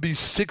have all these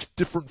 6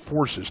 different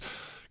forces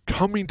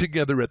coming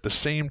together at the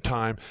same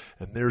time,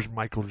 and there's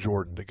Michael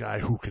Jordan, the guy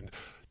who can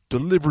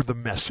deliver the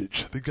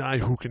message, the guy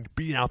who can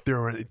be out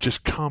there and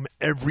just come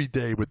every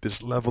day with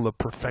this level of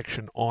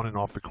perfection on and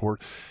off the court,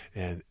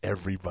 and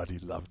everybody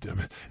loved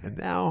him. And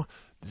now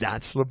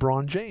that's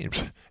LeBron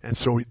James. And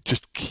so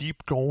just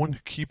keep going,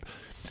 keep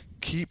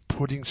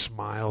putting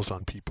smiles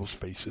on people's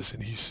faces,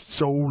 and he's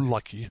so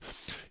lucky.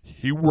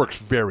 He works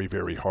very,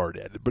 very hard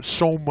at it, but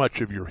so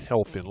much of your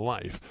health in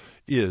life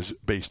is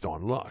based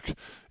on luck.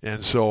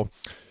 And so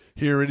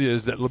here it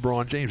is that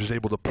LeBron James is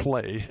able to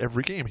play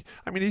every game.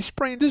 I mean, he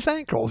sprained his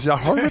ankle. He's a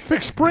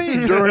horrific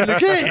sprain during the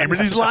game. And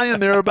he's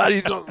lying there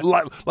he's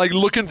like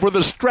looking for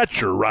the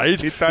stretcher, right?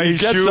 He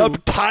gets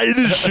up, tied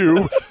his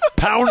shoe,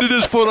 pounded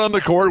his foot on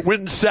the court, went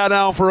and sat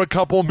down for a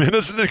couple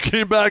minutes, and then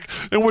came back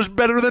and was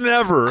better than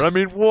ever. I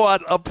mean,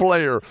 what a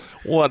player.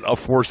 What a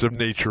force of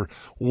nature.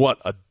 What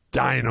a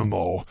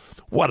dynamo.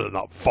 What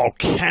a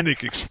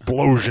volcanic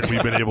explosion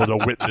we've been able to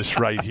witness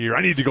right here.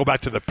 I need to go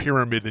back to the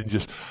pyramid and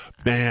just,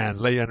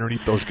 lay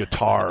underneath those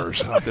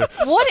guitars out there.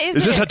 What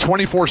is this a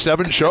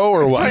 24/7 show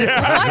or what?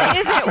 What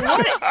is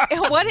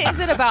it? What is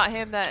it about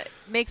him that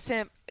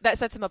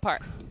sets him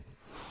apart?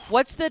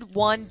 What's the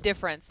one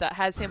difference that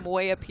has him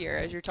way up here,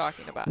 as you're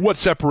talking about? What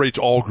separates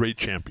all great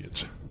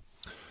champions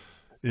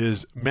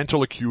is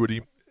mental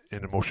acuity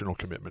and emotional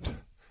commitment.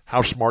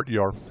 How smart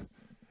you are,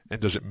 and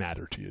does it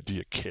matter to you? Do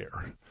you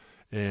care?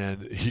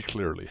 And he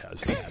clearly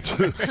has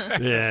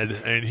that.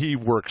 and he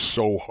works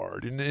so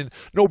hard. And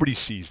nobody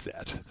sees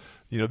that.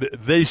 You know,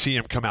 they see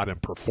him come out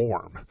and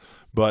perform.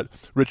 But,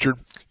 Richard,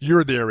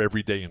 you're there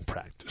every day in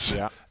practice.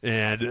 Yeah.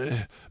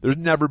 And there's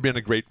never been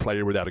a great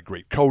player without a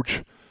great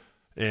coach.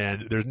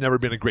 And there's never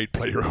been a great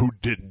player who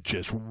didn't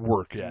just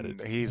work at it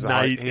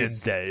night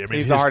and day. I mean,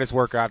 he's the hardest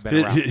worker I've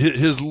been around.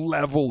 His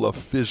level of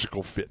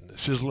physical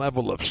fitness, his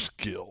level of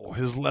skill,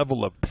 his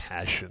level of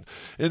passion.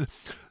 And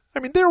I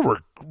mean, there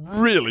were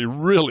really,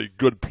 really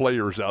good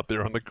players out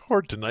there on the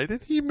court tonight,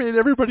 and he made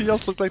everybody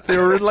else look like they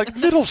were in, like,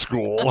 middle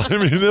school. I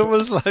mean, it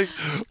was like,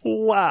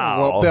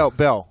 wow. Well,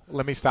 Bill,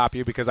 let me stop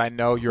you because I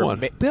know you're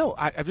Bill,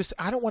 I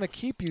don't want to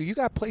keep you. You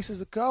got places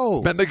to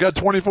go. And they got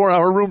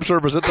 24-hour room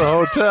service at the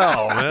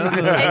hotel, man.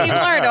 And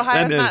you've learned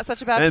Ohio's not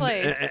such a bad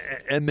place.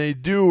 And they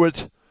do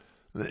it.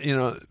 You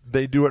know,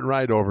 they do it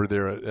right over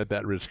there at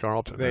that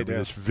Ritz-Carlton. They do.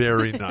 It's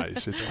very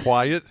nice. It's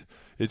quiet.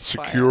 It's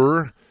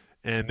secure.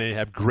 And they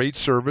have great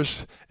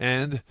service,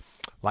 and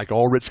like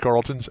all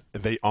Ritz-Carltons,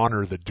 they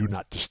honor the Do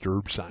Not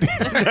Disturb sign. He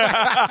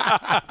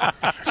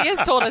has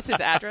told us his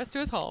address to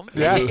his home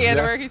and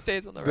where he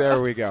stays on the road.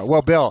 There we go.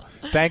 Well, Bill,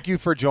 thank you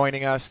for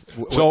joining us.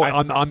 So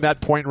on that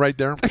point right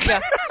there,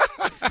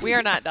 we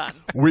are not done.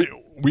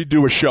 We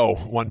do a show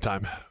one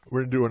time.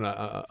 We're doing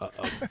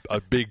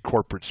a big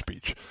corporate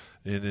speech.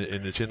 And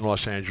it's in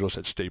Los Angeles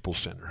at Staples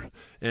Center.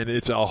 And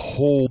it's a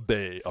whole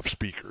day of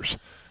speakers.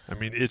 I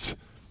mean, it's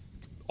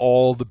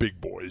all the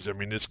big boys. I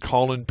mean, it's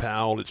Colin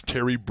Powell, it's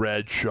Terry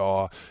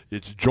Bradshaw,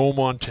 it's Joe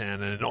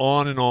Montana, and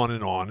on and on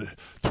and on.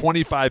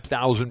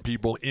 25,000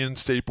 people in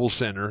Staples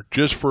Center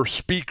just for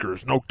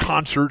speakers. No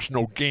concerts,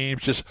 no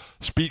games, just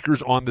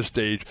speakers on the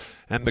stage.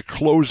 And the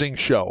closing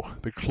show,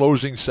 the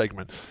closing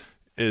segment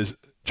is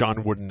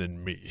John Wooden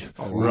and me,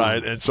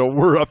 right? And so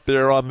we're up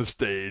there on the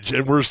stage,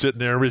 and we're sitting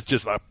there with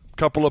just a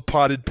couple of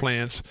potted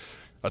plants,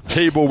 a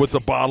table with a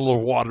bottle of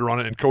water on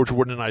it, and Coach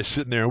Wooden and I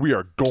sitting there, and we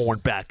are going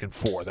back and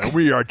forth. And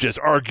we are just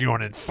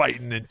arguing and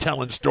fighting and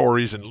telling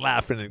stories and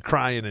laughing and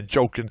crying and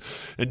joking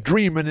and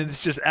dreaming, and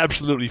it's just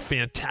absolutely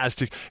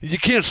fantastic. You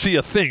can't see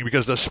a thing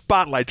because the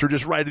spotlights are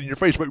just right in your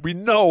face, but we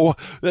know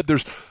that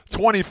there's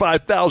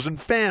 25,000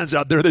 fans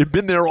out there. They've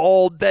been there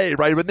all day,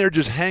 right? But they're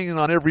just hanging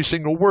on every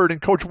single word, and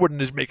Coach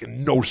Wooden is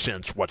making no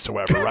sense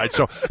whatsoever, right?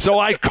 So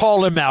I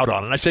call him out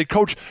on it. I say,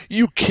 Coach,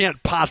 you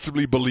can't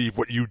possibly believe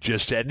what you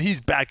just said. And he's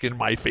back in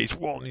my face.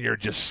 Well, you're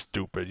just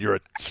stupid. You're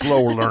a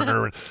slow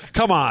learner. And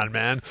come on,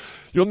 man.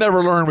 you'll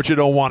never learn what you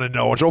don't want to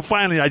know. And so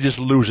finally I just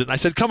lose it. And I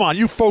said, come on,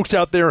 you folks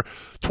out there,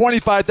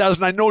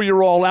 25,000, I know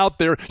you're all out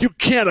there. You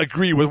can't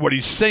agree with what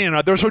he's saying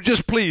out there, so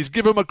just please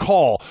give him a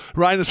call,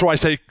 right? And so I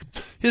say,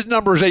 his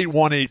number is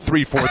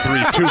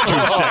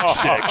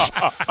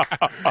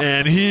 818-343-2266.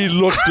 And he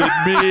looked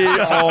at me,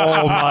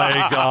 oh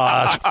my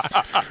gosh.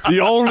 The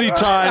only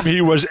time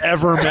he was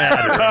ever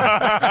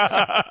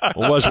madder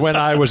was when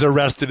I was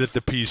arrested at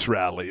the peace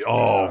rally.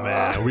 Oh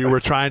man, we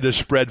were trying to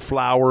spread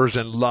flowers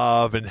and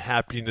love and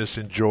happiness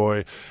and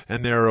joy,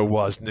 and there it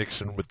was,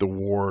 Nixon with the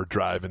war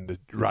driving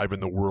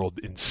the world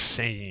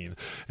insane.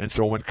 And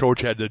so when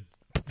Coach had to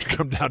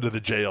come down to the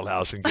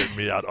jailhouse and get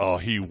me out, oh,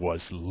 he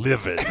was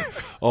livid.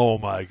 Oh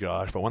my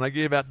gosh. But when I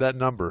gave out that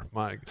number,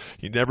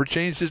 he never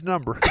changed his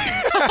number.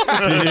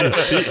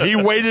 he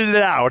waited it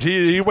out.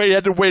 He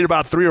had to wait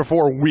about 3 or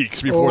 4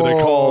 weeks before the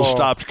calls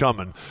stopped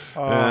coming.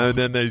 And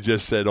then they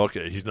just said,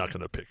 okay, he's not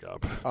going to pick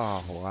up.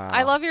 Oh, wow.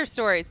 I love your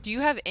stories. Do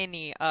you have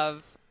any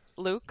of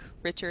Luke,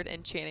 Richard,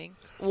 and Channing?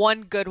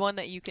 One good one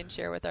that you can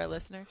share with our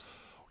listeners?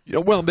 Yeah,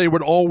 well, they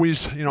would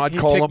always, I'd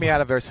call kicked him. me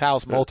out of his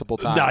house multiple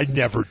times. I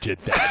never did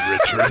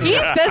that, Richard. He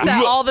says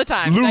that all the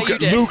time. Luke,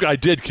 that you did. Luke, I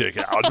did kick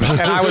out. And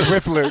I was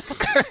with Luke.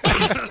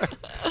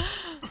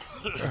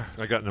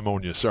 I got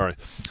pneumonia, sorry.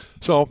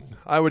 So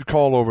I would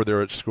call over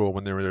there at school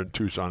when they were there in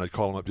Tucson. I'd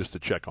call them up just to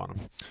check on them.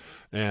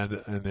 And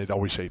they'd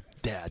always say,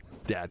 Dad,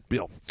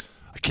 Bill,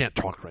 I can't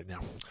talk right now.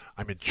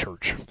 I'm in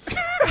church.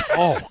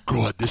 Oh,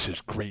 good, this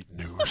is great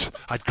news.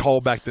 I'd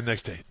call back the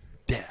next day.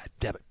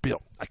 Dad,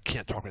 Bill, I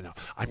can't talk right now.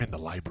 I'm in the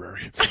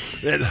library.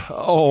 And,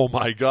 oh,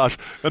 my gosh.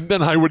 And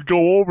then I would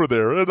go over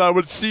there, and I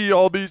would see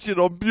all these,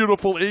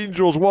 beautiful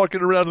angels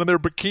walking around in their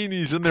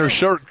bikinis and their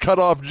short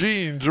cut-off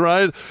jeans,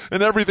 right?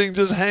 And everything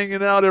just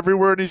hanging out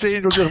everywhere, and these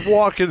angels just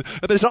walking.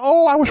 And they say,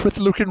 oh, I was with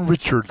Luke and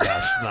Richard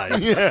last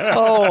night. Yeah.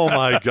 Oh,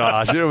 my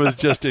gosh. It was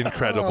just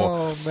incredible.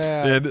 Oh,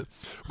 man.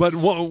 But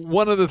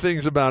one of the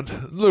things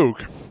about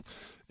Luke,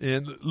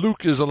 and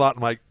Luke is a lot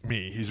like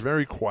me. He's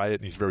very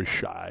quiet and he's very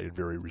shy and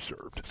very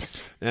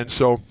reserved. And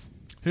so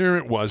here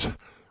it was.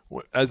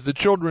 As the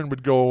children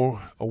would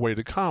go away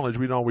to college,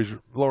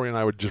 Lori and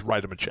I would just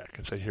write them a check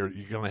and say, here,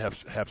 you're going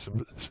to have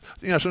some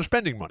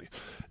spending money.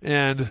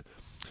 And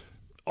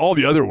all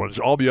the other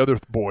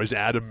boys,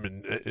 Adam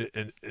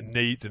and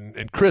Nate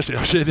and Chris,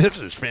 say, this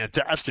is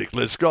fantastic,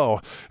 let's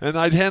go. And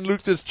I'd hand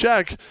Luke this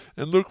check,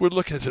 and Luke would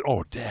look and say,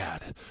 oh,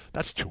 Dad,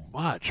 that's too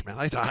much, man.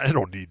 I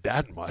don't need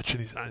that much.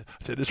 And I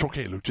said, it's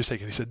okay, Luke, just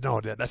take it. He said,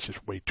 no, Dad, that's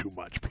just way too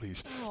much,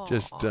 please. Aww.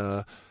 Just,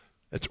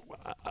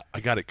 I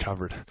got it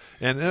covered.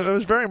 And it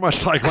was very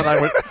much like when I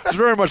went. It was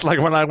very much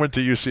like when I went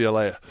to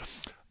UCLA.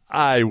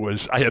 I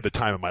had the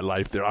time of my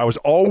life there. I was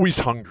always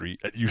hungry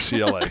at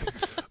UCLA,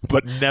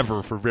 but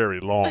never for very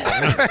long.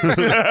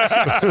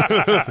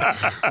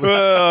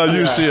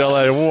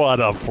 UCLA, what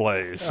a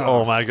place!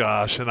 Oh my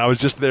gosh! And I was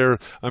just there.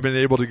 I've been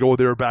able to go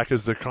there back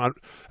as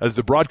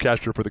the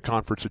broadcaster for the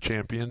Conference of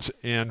Champions,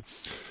 and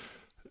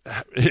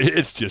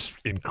it's just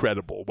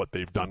incredible what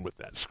they've done with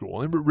that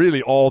school, and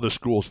really all the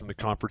schools in the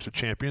Conference of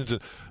Champions.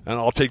 And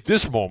I'll take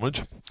this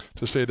moment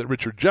to say that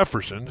Richard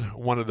Jefferson,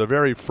 one of the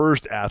very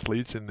first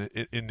athletes in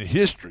the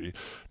history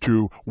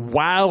to,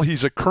 while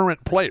he's a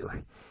current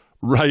player,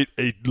 write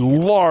a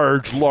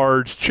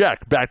large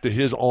check back to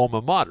his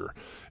alma mater.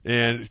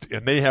 And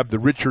they have the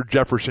Richard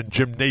Jefferson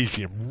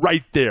Gymnasium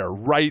right there,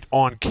 right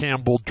on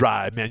Campbell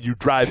Drive. Man, you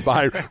drive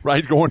by,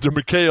 right, going to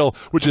McHale,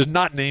 which is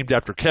not named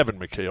after Kevin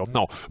McHale,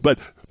 no, but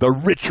the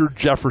Richard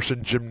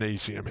Jefferson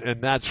Gymnasium.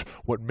 And that's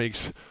what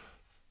makes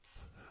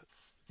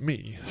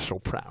me so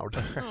proud.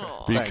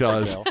 Aww.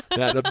 Because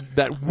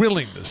that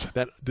willingness,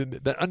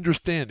 that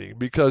understanding,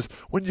 because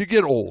when you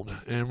get old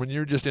and when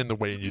you're just in the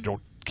way and you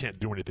can't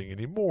do anything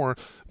anymore,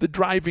 the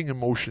driving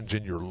emotions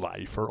in your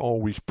life are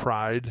always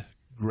pride,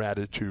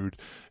 gratitude,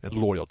 and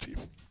loyalty.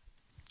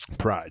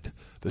 Pride,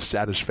 the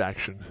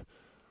satisfaction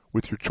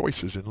with your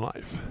choices in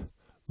life.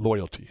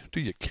 Loyalty, do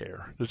you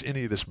care? Does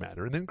any of this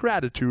matter? And then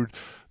gratitude,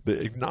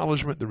 the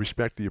acknowledgement, the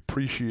respect, the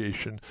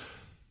appreciation,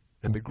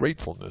 and the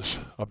gratefulness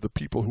of the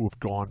people who have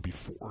gone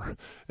before,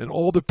 and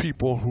all the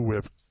people who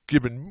have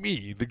given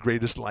me the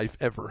greatest life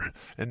ever.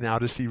 And now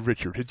to see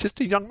Richard, it's just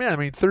a young man. I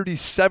mean,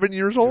 37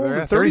 years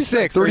old?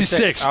 36.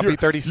 36. I'll be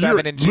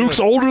 37 in June. Luke's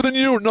older than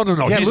you? No.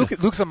 Yeah,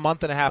 Luke's a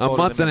month and a half older. A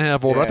month and a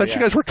half older. Yeah, I thought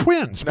you guys were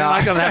twins. Man, No.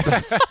 I'm going to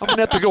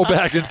have to go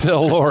back and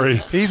tell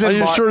Lori. He's Are in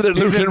you sure that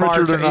Luke and March,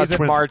 Richard are not he's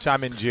twins? in March,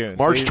 I'm in June.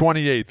 March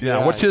 28th, yeah.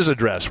 Yeah. What's his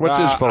address? What's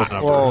his phone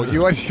number? Whoa,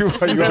 you want me to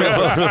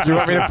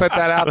put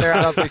that out there?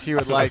 I don't think he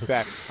would like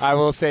that. I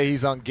will say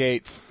he's on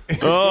Gates.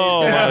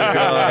 Oh, my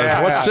God.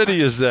 Yeah. What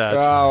city is that?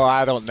 Oh,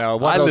 I don't know.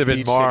 I live in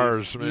beach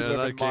Mars, cities. You man. live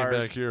I in came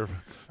Mars. back here from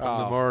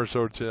the Mars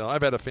Hotel.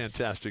 I've had a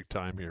fantastic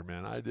time here,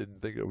 man. I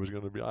didn't think it was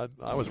going to be. I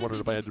was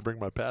wondering if I had to bring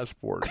my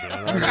passport, man.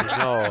 I didn't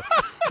know.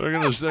 They're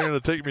gonna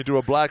take me to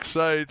a black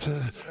site,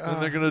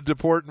 and they're going to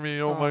deport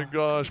me. Oh, my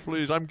gosh,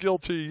 please. I'm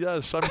guilty.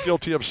 Yes, I'm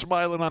guilty of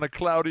smiling on a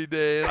cloudy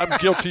day. I'm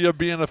guilty of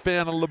being a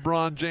fan of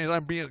LeBron James.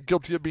 I'm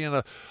guilty of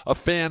being a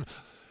fan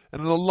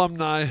and an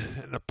alumni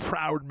and a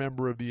proud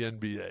member of the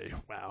NBA.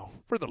 Wow,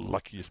 we're the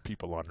luckiest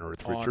people on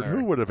earth, Richard.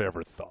 Who would have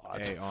ever thought?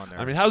 Hey, on earth.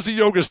 I mean, how's the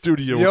yoga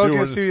studio The yoga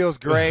doing? studio's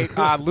great.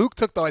 Luke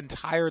took the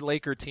entire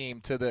Laker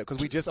team because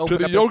we just opened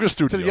the up yoga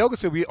studio. To the yoga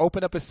studio. We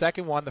opened up a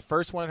second one. The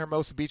first one in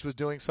Hermosa Beach was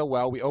doing so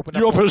well. We opened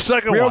You up opened a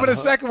second we one. opened a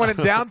second one in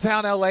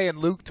downtown LA, and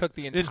Luke took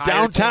the entire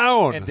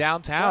downtown? team in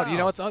downtown. Wow. You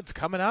know, it's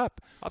coming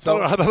up. I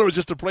thought it was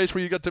just a place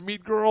where you got to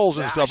meet girls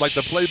and stuff, like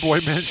the Playboy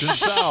Mansion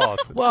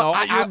South. Well,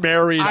 no, you're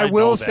married. I know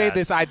will that. say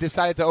this: I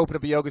decided to open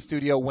up a yoga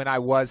studio when I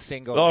was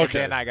single,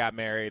 Okay. and then I got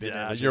married. And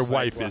Yeah, it was your just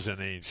like, wife well, is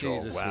an angel.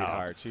 She's a Wow.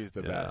 sweetheart. She's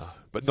the Yeah. best.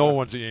 But no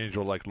one's the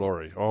angel like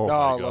Lori. Oh, my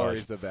No, gosh.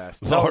 Lori's the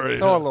best. Lori.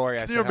 Tell Lori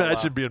I Can said you imagine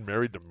hello. being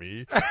married to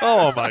me?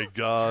 Oh, my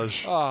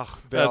gosh. Oh,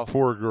 Bill. That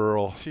poor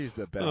girl. She's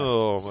the best.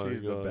 Oh, my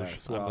She's gosh. the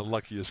best. I'm Well, the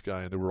luckiest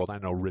guy in the world. I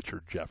know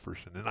Richard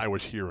Jefferson, and I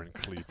was here in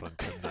Cleveland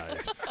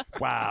tonight.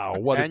 Wow.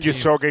 What a And you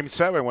team. saw Game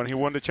 7 when he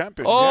won the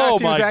championship. Oh, yes,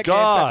 he was my at Game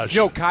 7. gosh.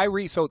 Yo,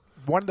 Kyrie, so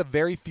one of the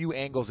very few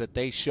angles that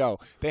they show,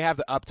 they have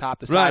the up top,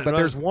 the side, Right, but right.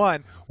 there's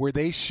one where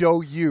they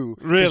show you.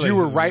 'cause Really? You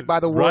were right by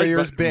the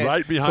Warriors bench.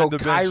 right behind so the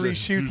bench. Kyrie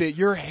shoots it.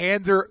 Your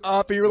hands are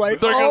up, and you're like,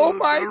 They're oh, gonna-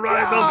 my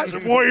right,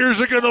 God. The Warriors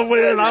are going to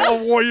win.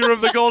 I'm a warrior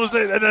of the Golden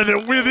State. And then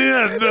it went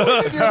in. you're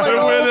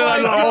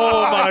like,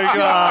 Oh, my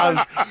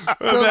God.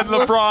 And then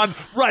LeBron,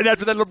 right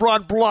after that,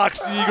 LeBron blocks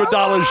the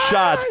Iguodala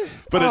shot.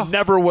 But it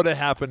never would have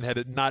happened had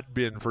it not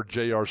been for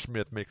J.R.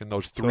 Smith making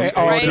those three.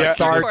 Oh, Right, to yeah.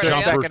 start the Yeah.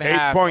 second 8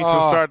 half. points to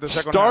Oh, start the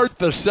second Start half.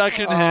 the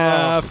second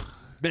half.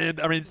 Man,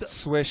 I mean,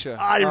 Swisher.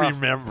 I Oh.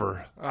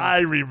 remember. I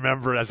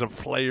remember as a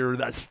player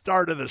that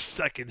start of the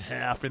second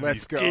half in Let's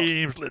these go.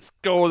 games. Let's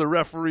go. The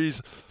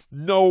referees,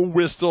 no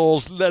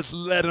whistles. Let's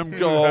let them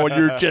go.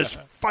 You're just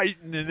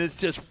fighting, and it's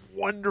just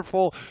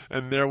wonderful.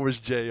 And there was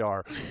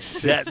JR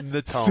setting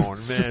the tone,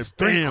 man.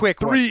 Three Bam, quick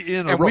three ones.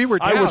 in a And row. we were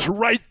I down. was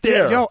right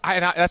there. Yo,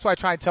 that's why I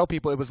try and tell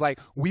people it was like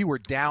we were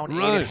down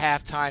Right. 8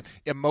 at halftime.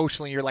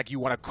 Emotionally, you're like you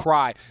want to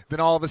cry. Then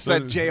all of a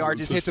sudden, JR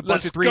just hits a bunch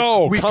Let's of threes.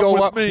 go. We Come go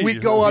with up. me. We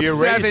go up The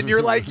 7. erase.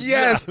 You're like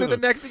yes. Yeah. Then the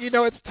next thing you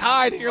know, it's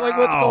tied, and you're like,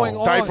 what's Wow. going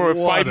on? Tied for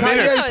 5 Tied,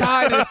 minutes. it's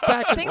tied, and it's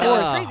back I and think that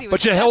was forth. crazy.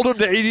 But you held them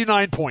to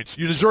 89 points.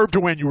 You deserved to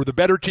win. You were the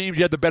better teams.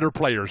 You had the better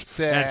players.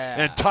 Yeah.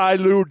 And Ty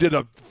Lue did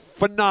a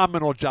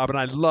phenomenal job, and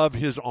I love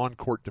his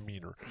on-court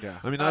demeanor. Yeah.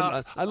 I mean,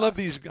 I love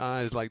these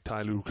guys like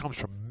Ty Lue, who comes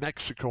from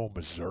Mexico,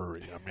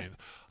 Missouri.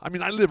 I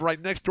mean, I live right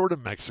next door to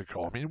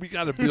Mexico. I mean, we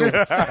got to build.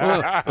 And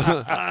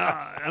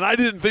I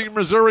didn't think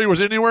Missouri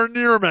was anywhere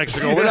near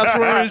Mexico, but that's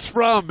where he's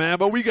from, man.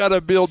 But we got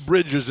to build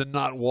bridges and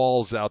not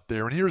walls out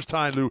there. And here's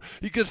Ty Lue.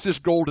 He gets this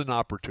golden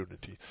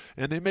opportunity,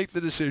 and they make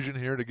the decision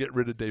here to get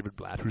rid of David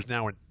Blatt, who's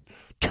now in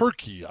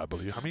Turkey, I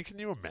believe. I mean, can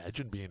you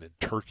imagine being in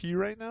Turkey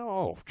right now?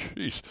 Oh,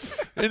 jeez.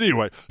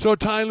 Anyway, so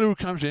Ty Lue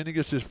comes in, he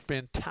gets this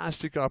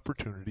fantastic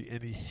opportunity,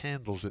 and he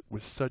handles it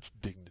with such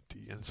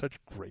dignity and such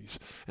grace.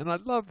 And I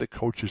love the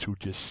coaches who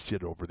just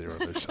sit over there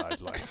on the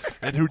sideline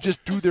and who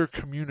just do their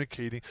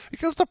communicating,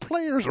 because the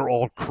players are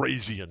all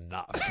crazy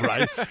enough,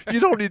 right? You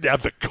don't need to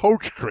have the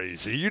coach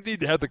crazy. You need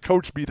to have the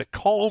coach be the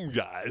calm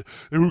guy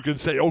who can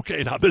say,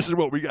 okay, now this is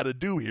what we got to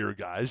do here,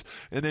 guys.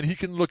 And then he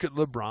can look at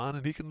LeBron,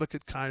 and he can look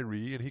at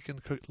Kyrie, and he can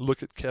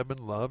look at Kevin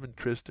Love and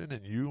Tristan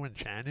and you and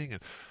Channing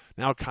and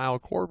now Kyle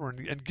Korver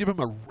and give him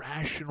a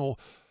rational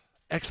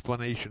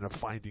explanation of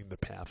finding the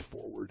path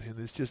forward. And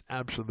it's just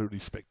absolutely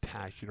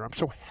spectacular. I'm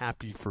so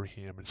happy for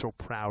him and so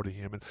proud of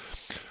him. And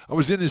I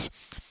was in his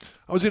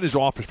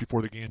office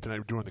before the game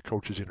tonight doing the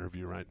coach's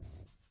interview, right?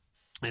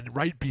 And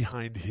right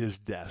behind his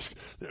desk,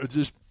 there was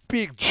this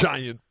big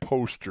giant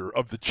poster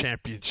of the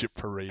championship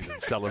parade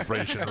and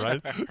celebration, right?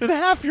 And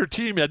half your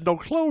team had no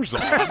clothes on.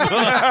 It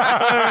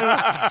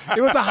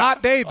was a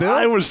hot day, Bill.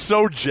 I was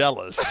so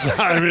jealous.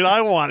 I mean,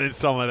 I wanted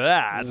some of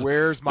that.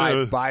 Where's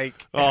my bike?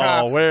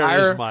 Oh,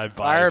 where is my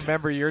bike? I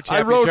remember your I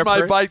championship. rode my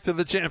parade. bike to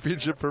the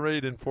championship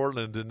parade in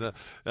Portland, and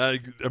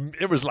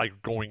it was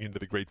like going into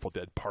the Grateful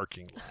Dead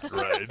parking lot,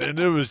 right? And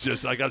it was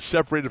just, I got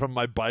separated from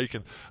my bike,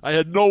 and I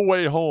had no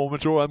way home.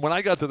 And so when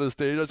I got to the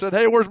stage, I said,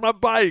 hey, where's my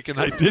bike? And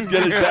I did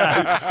get it back.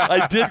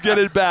 I did get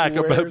it back,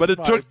 Where's but it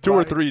my took 2 or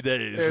bike? 3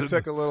 days. It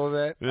took a little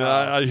bit.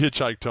 Yeah, I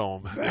hitchhiked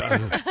home.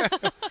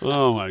 Yeah.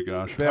 Oh, my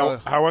gosh.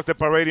 How was the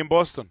parade in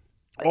Boston?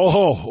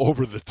 Oh,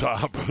 over the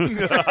top.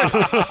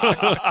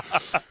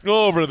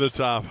 Over the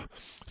top.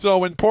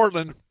 So in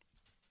Portland,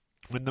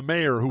 when the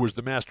mayor, who was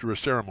the master of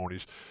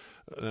ceremonies,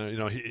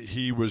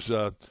 he was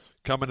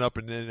coming up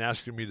and then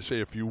asking me to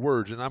say a few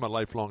words, and I'm a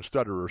lifelong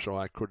stutterer, so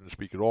I couldn't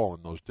speak at all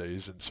in those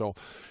days. And so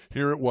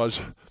here it was.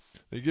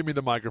 They give me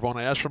the microphone.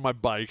 I ask for my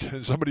bike,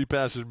 and somebody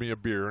passes me a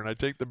beer, and I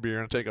take the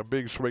beer and take a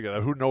big swig of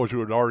it. Who knows who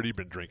had already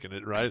been drinking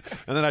it, right?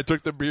 And then I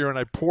took the beer and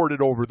I poured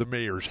it over the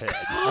mayor's head.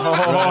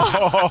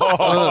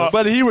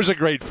 But he was a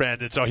great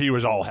friend, and so he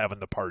was all having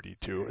the party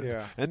too.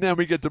 Yeah. And then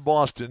we get to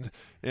Boston,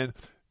 and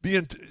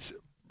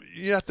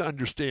you have to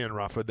understand,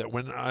 Rafa, that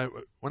when I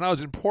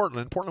was in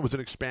Portland was an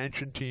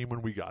expansion team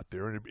when we got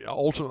there, and it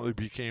ultimately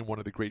became one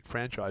of the great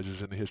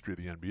franchises in the history of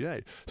the NBA.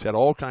 It had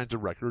all kinds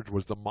of records,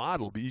 was the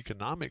model, the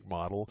economic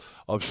model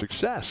of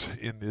success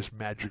in this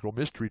magical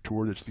mystery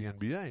tour that's the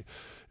NBA.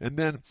 And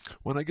then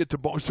when I get to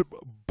Boston,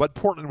 but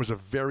Portland was a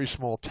very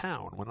small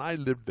town. When I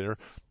lived there,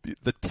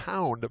 the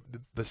town,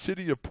 the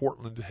city of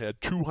Portland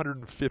had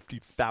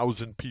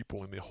 250,000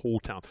 people in the whole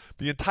town.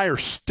 The entire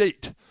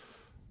state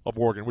of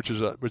Oregon, which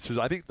is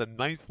I think the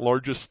 9th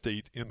largest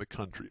state in the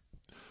country.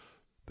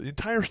 The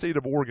entire state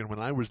of Oregon, when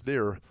I was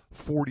there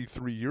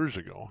 43 years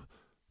ago,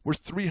 was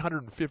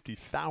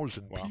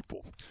 350,000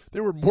 people.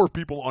 There were more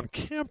people on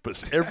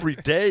campus every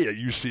day at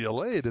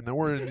UCLA than there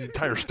were in the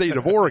entire state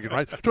of Oregon,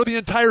 right? So the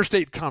entire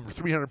state comes,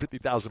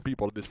 350,000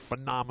 people, to this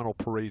phenomenal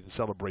parade and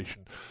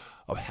celebration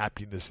of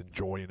happiness and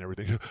joy and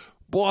everything.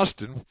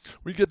 Boston,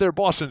 we get there.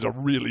 Boston's a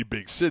really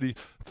big city.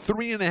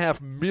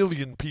 3.5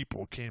 million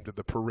people came to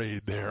the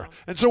parade there.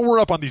 And so we're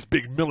up on these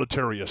big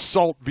military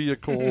assault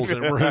vehicles,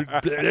 and we're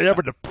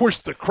having to push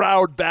the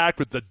crowd back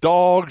with the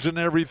dogs and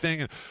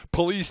everything, and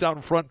police out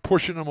in front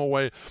pushing them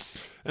away.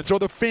 And so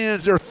the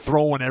fans, they're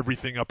throwing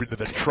everything up into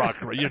the truck,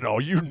 you know,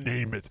 you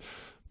name it.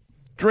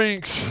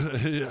 Drinks,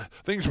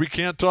 things we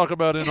can't talk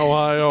about in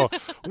Ohio,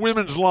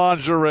 women's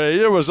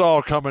lingerie, it was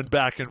all coming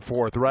back and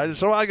forth, right? And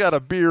so I got a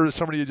beer that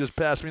somebody had just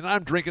passed me, and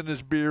I'm drinking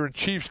this beer, and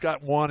Chief's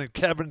got one, and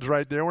Kevin's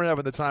right there. We're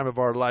having the time of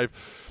our life.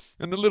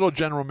 And the little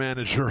general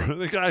manager,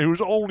 the guy whose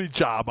only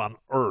job on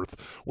earth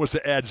was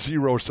to add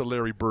zero to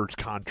Larry Bird's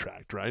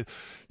contract, right?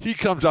 He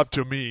comes up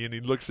to me, and he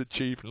looks at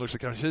Chief and looks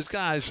at Kevin and says,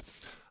 guys,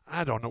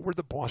 I don't know. We're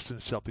the Boston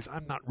Celtics.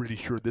 I'm not really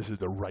sure this is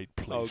the right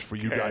place for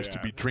you guys to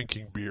be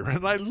drinking beer.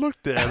 And I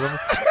looked at him,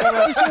 and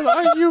I said,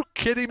 are you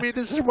kidding me?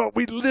 This is what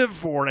we live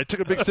for. And I took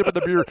a big sip of the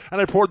beer, and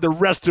I poured the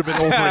rest of it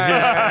over his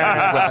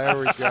head. There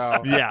we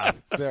go. Yeah.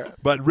 There.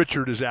 But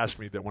Richard has asked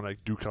me that when I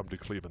do come to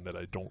Cleveland that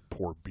I don't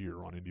pour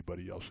beer on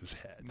anybody else's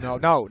head. No,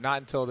 not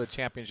until the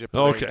championship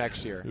parade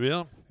next year.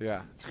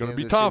 Yeah. It's going to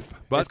be This tough. year.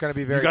 But it's going to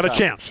be very you got tough. a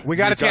chance. We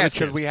got a chance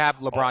because we have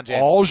LeBron James.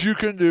 All you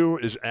can do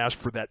is ask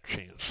for that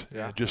chance.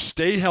 Yeah. And just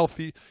stay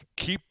healthy.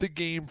 Keep the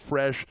game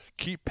fresh.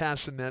 Keep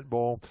passing that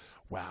ball.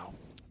 Wow.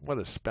 What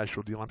a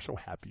special deal. I'm so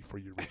happy for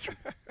you, Richard.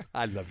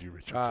 I love you,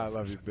 Richard. I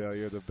love you, Bill.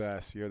 You're the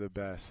best. You're the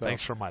best. So,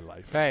 thanks for my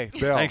life. Hey,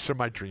 Bill. Thanks for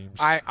my dreams.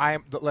 I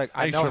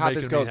know how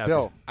this goes. me happy.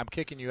 Bill, I'm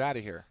kicking you out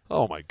of here.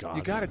 Oh, my God.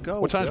 You got to go,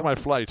 What time's Bill. my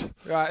flight?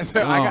 I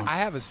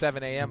have a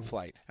 7 a.m.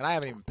 flight, and I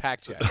haven't even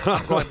packed yet.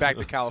 I'm going back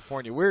to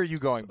California. Where are you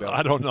going, Bill?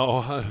 I don't know.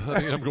 I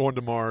think I'm going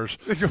to Mars.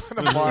 You're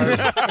going to Mars.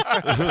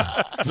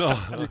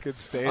 No, You could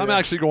stay I'm there.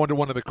 actually going to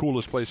one of the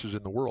coolest places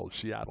in the world,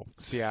 Seattle.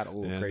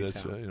 Seattle, And great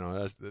it's,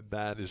 town.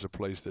 that is a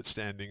place that's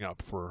standing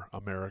up for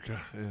America.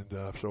 And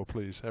so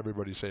please,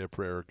 everybody say a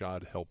prayer.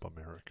 God help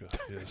America.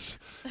 Yes.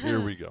 Here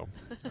we go.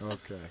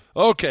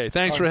 Okay.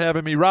 Thanks for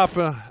having me.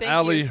 Rafa, Thank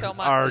Ali, you so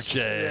much. RJ.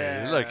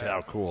 Yeah. Look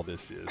how cool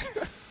this is.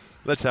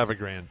 Let's have a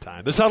grand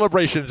time. The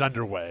celebration's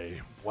underway.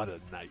 What a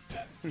night.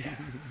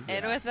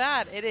 And with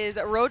that, it is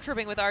road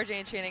tripping with RJ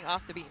and Channing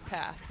off the beaten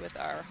path with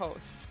our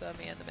host, the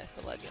man, the myth,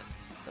 the legend,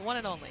 the one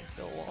and only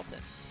Bill Walton.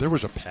 There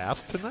was a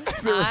path tonight?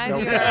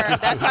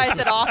 That's why I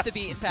said off the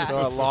beaten path.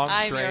 A long,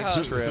 I'm your strange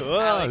host. trip.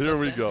 I like Here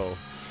we it. go.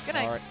 Good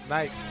night. All right.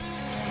 Night.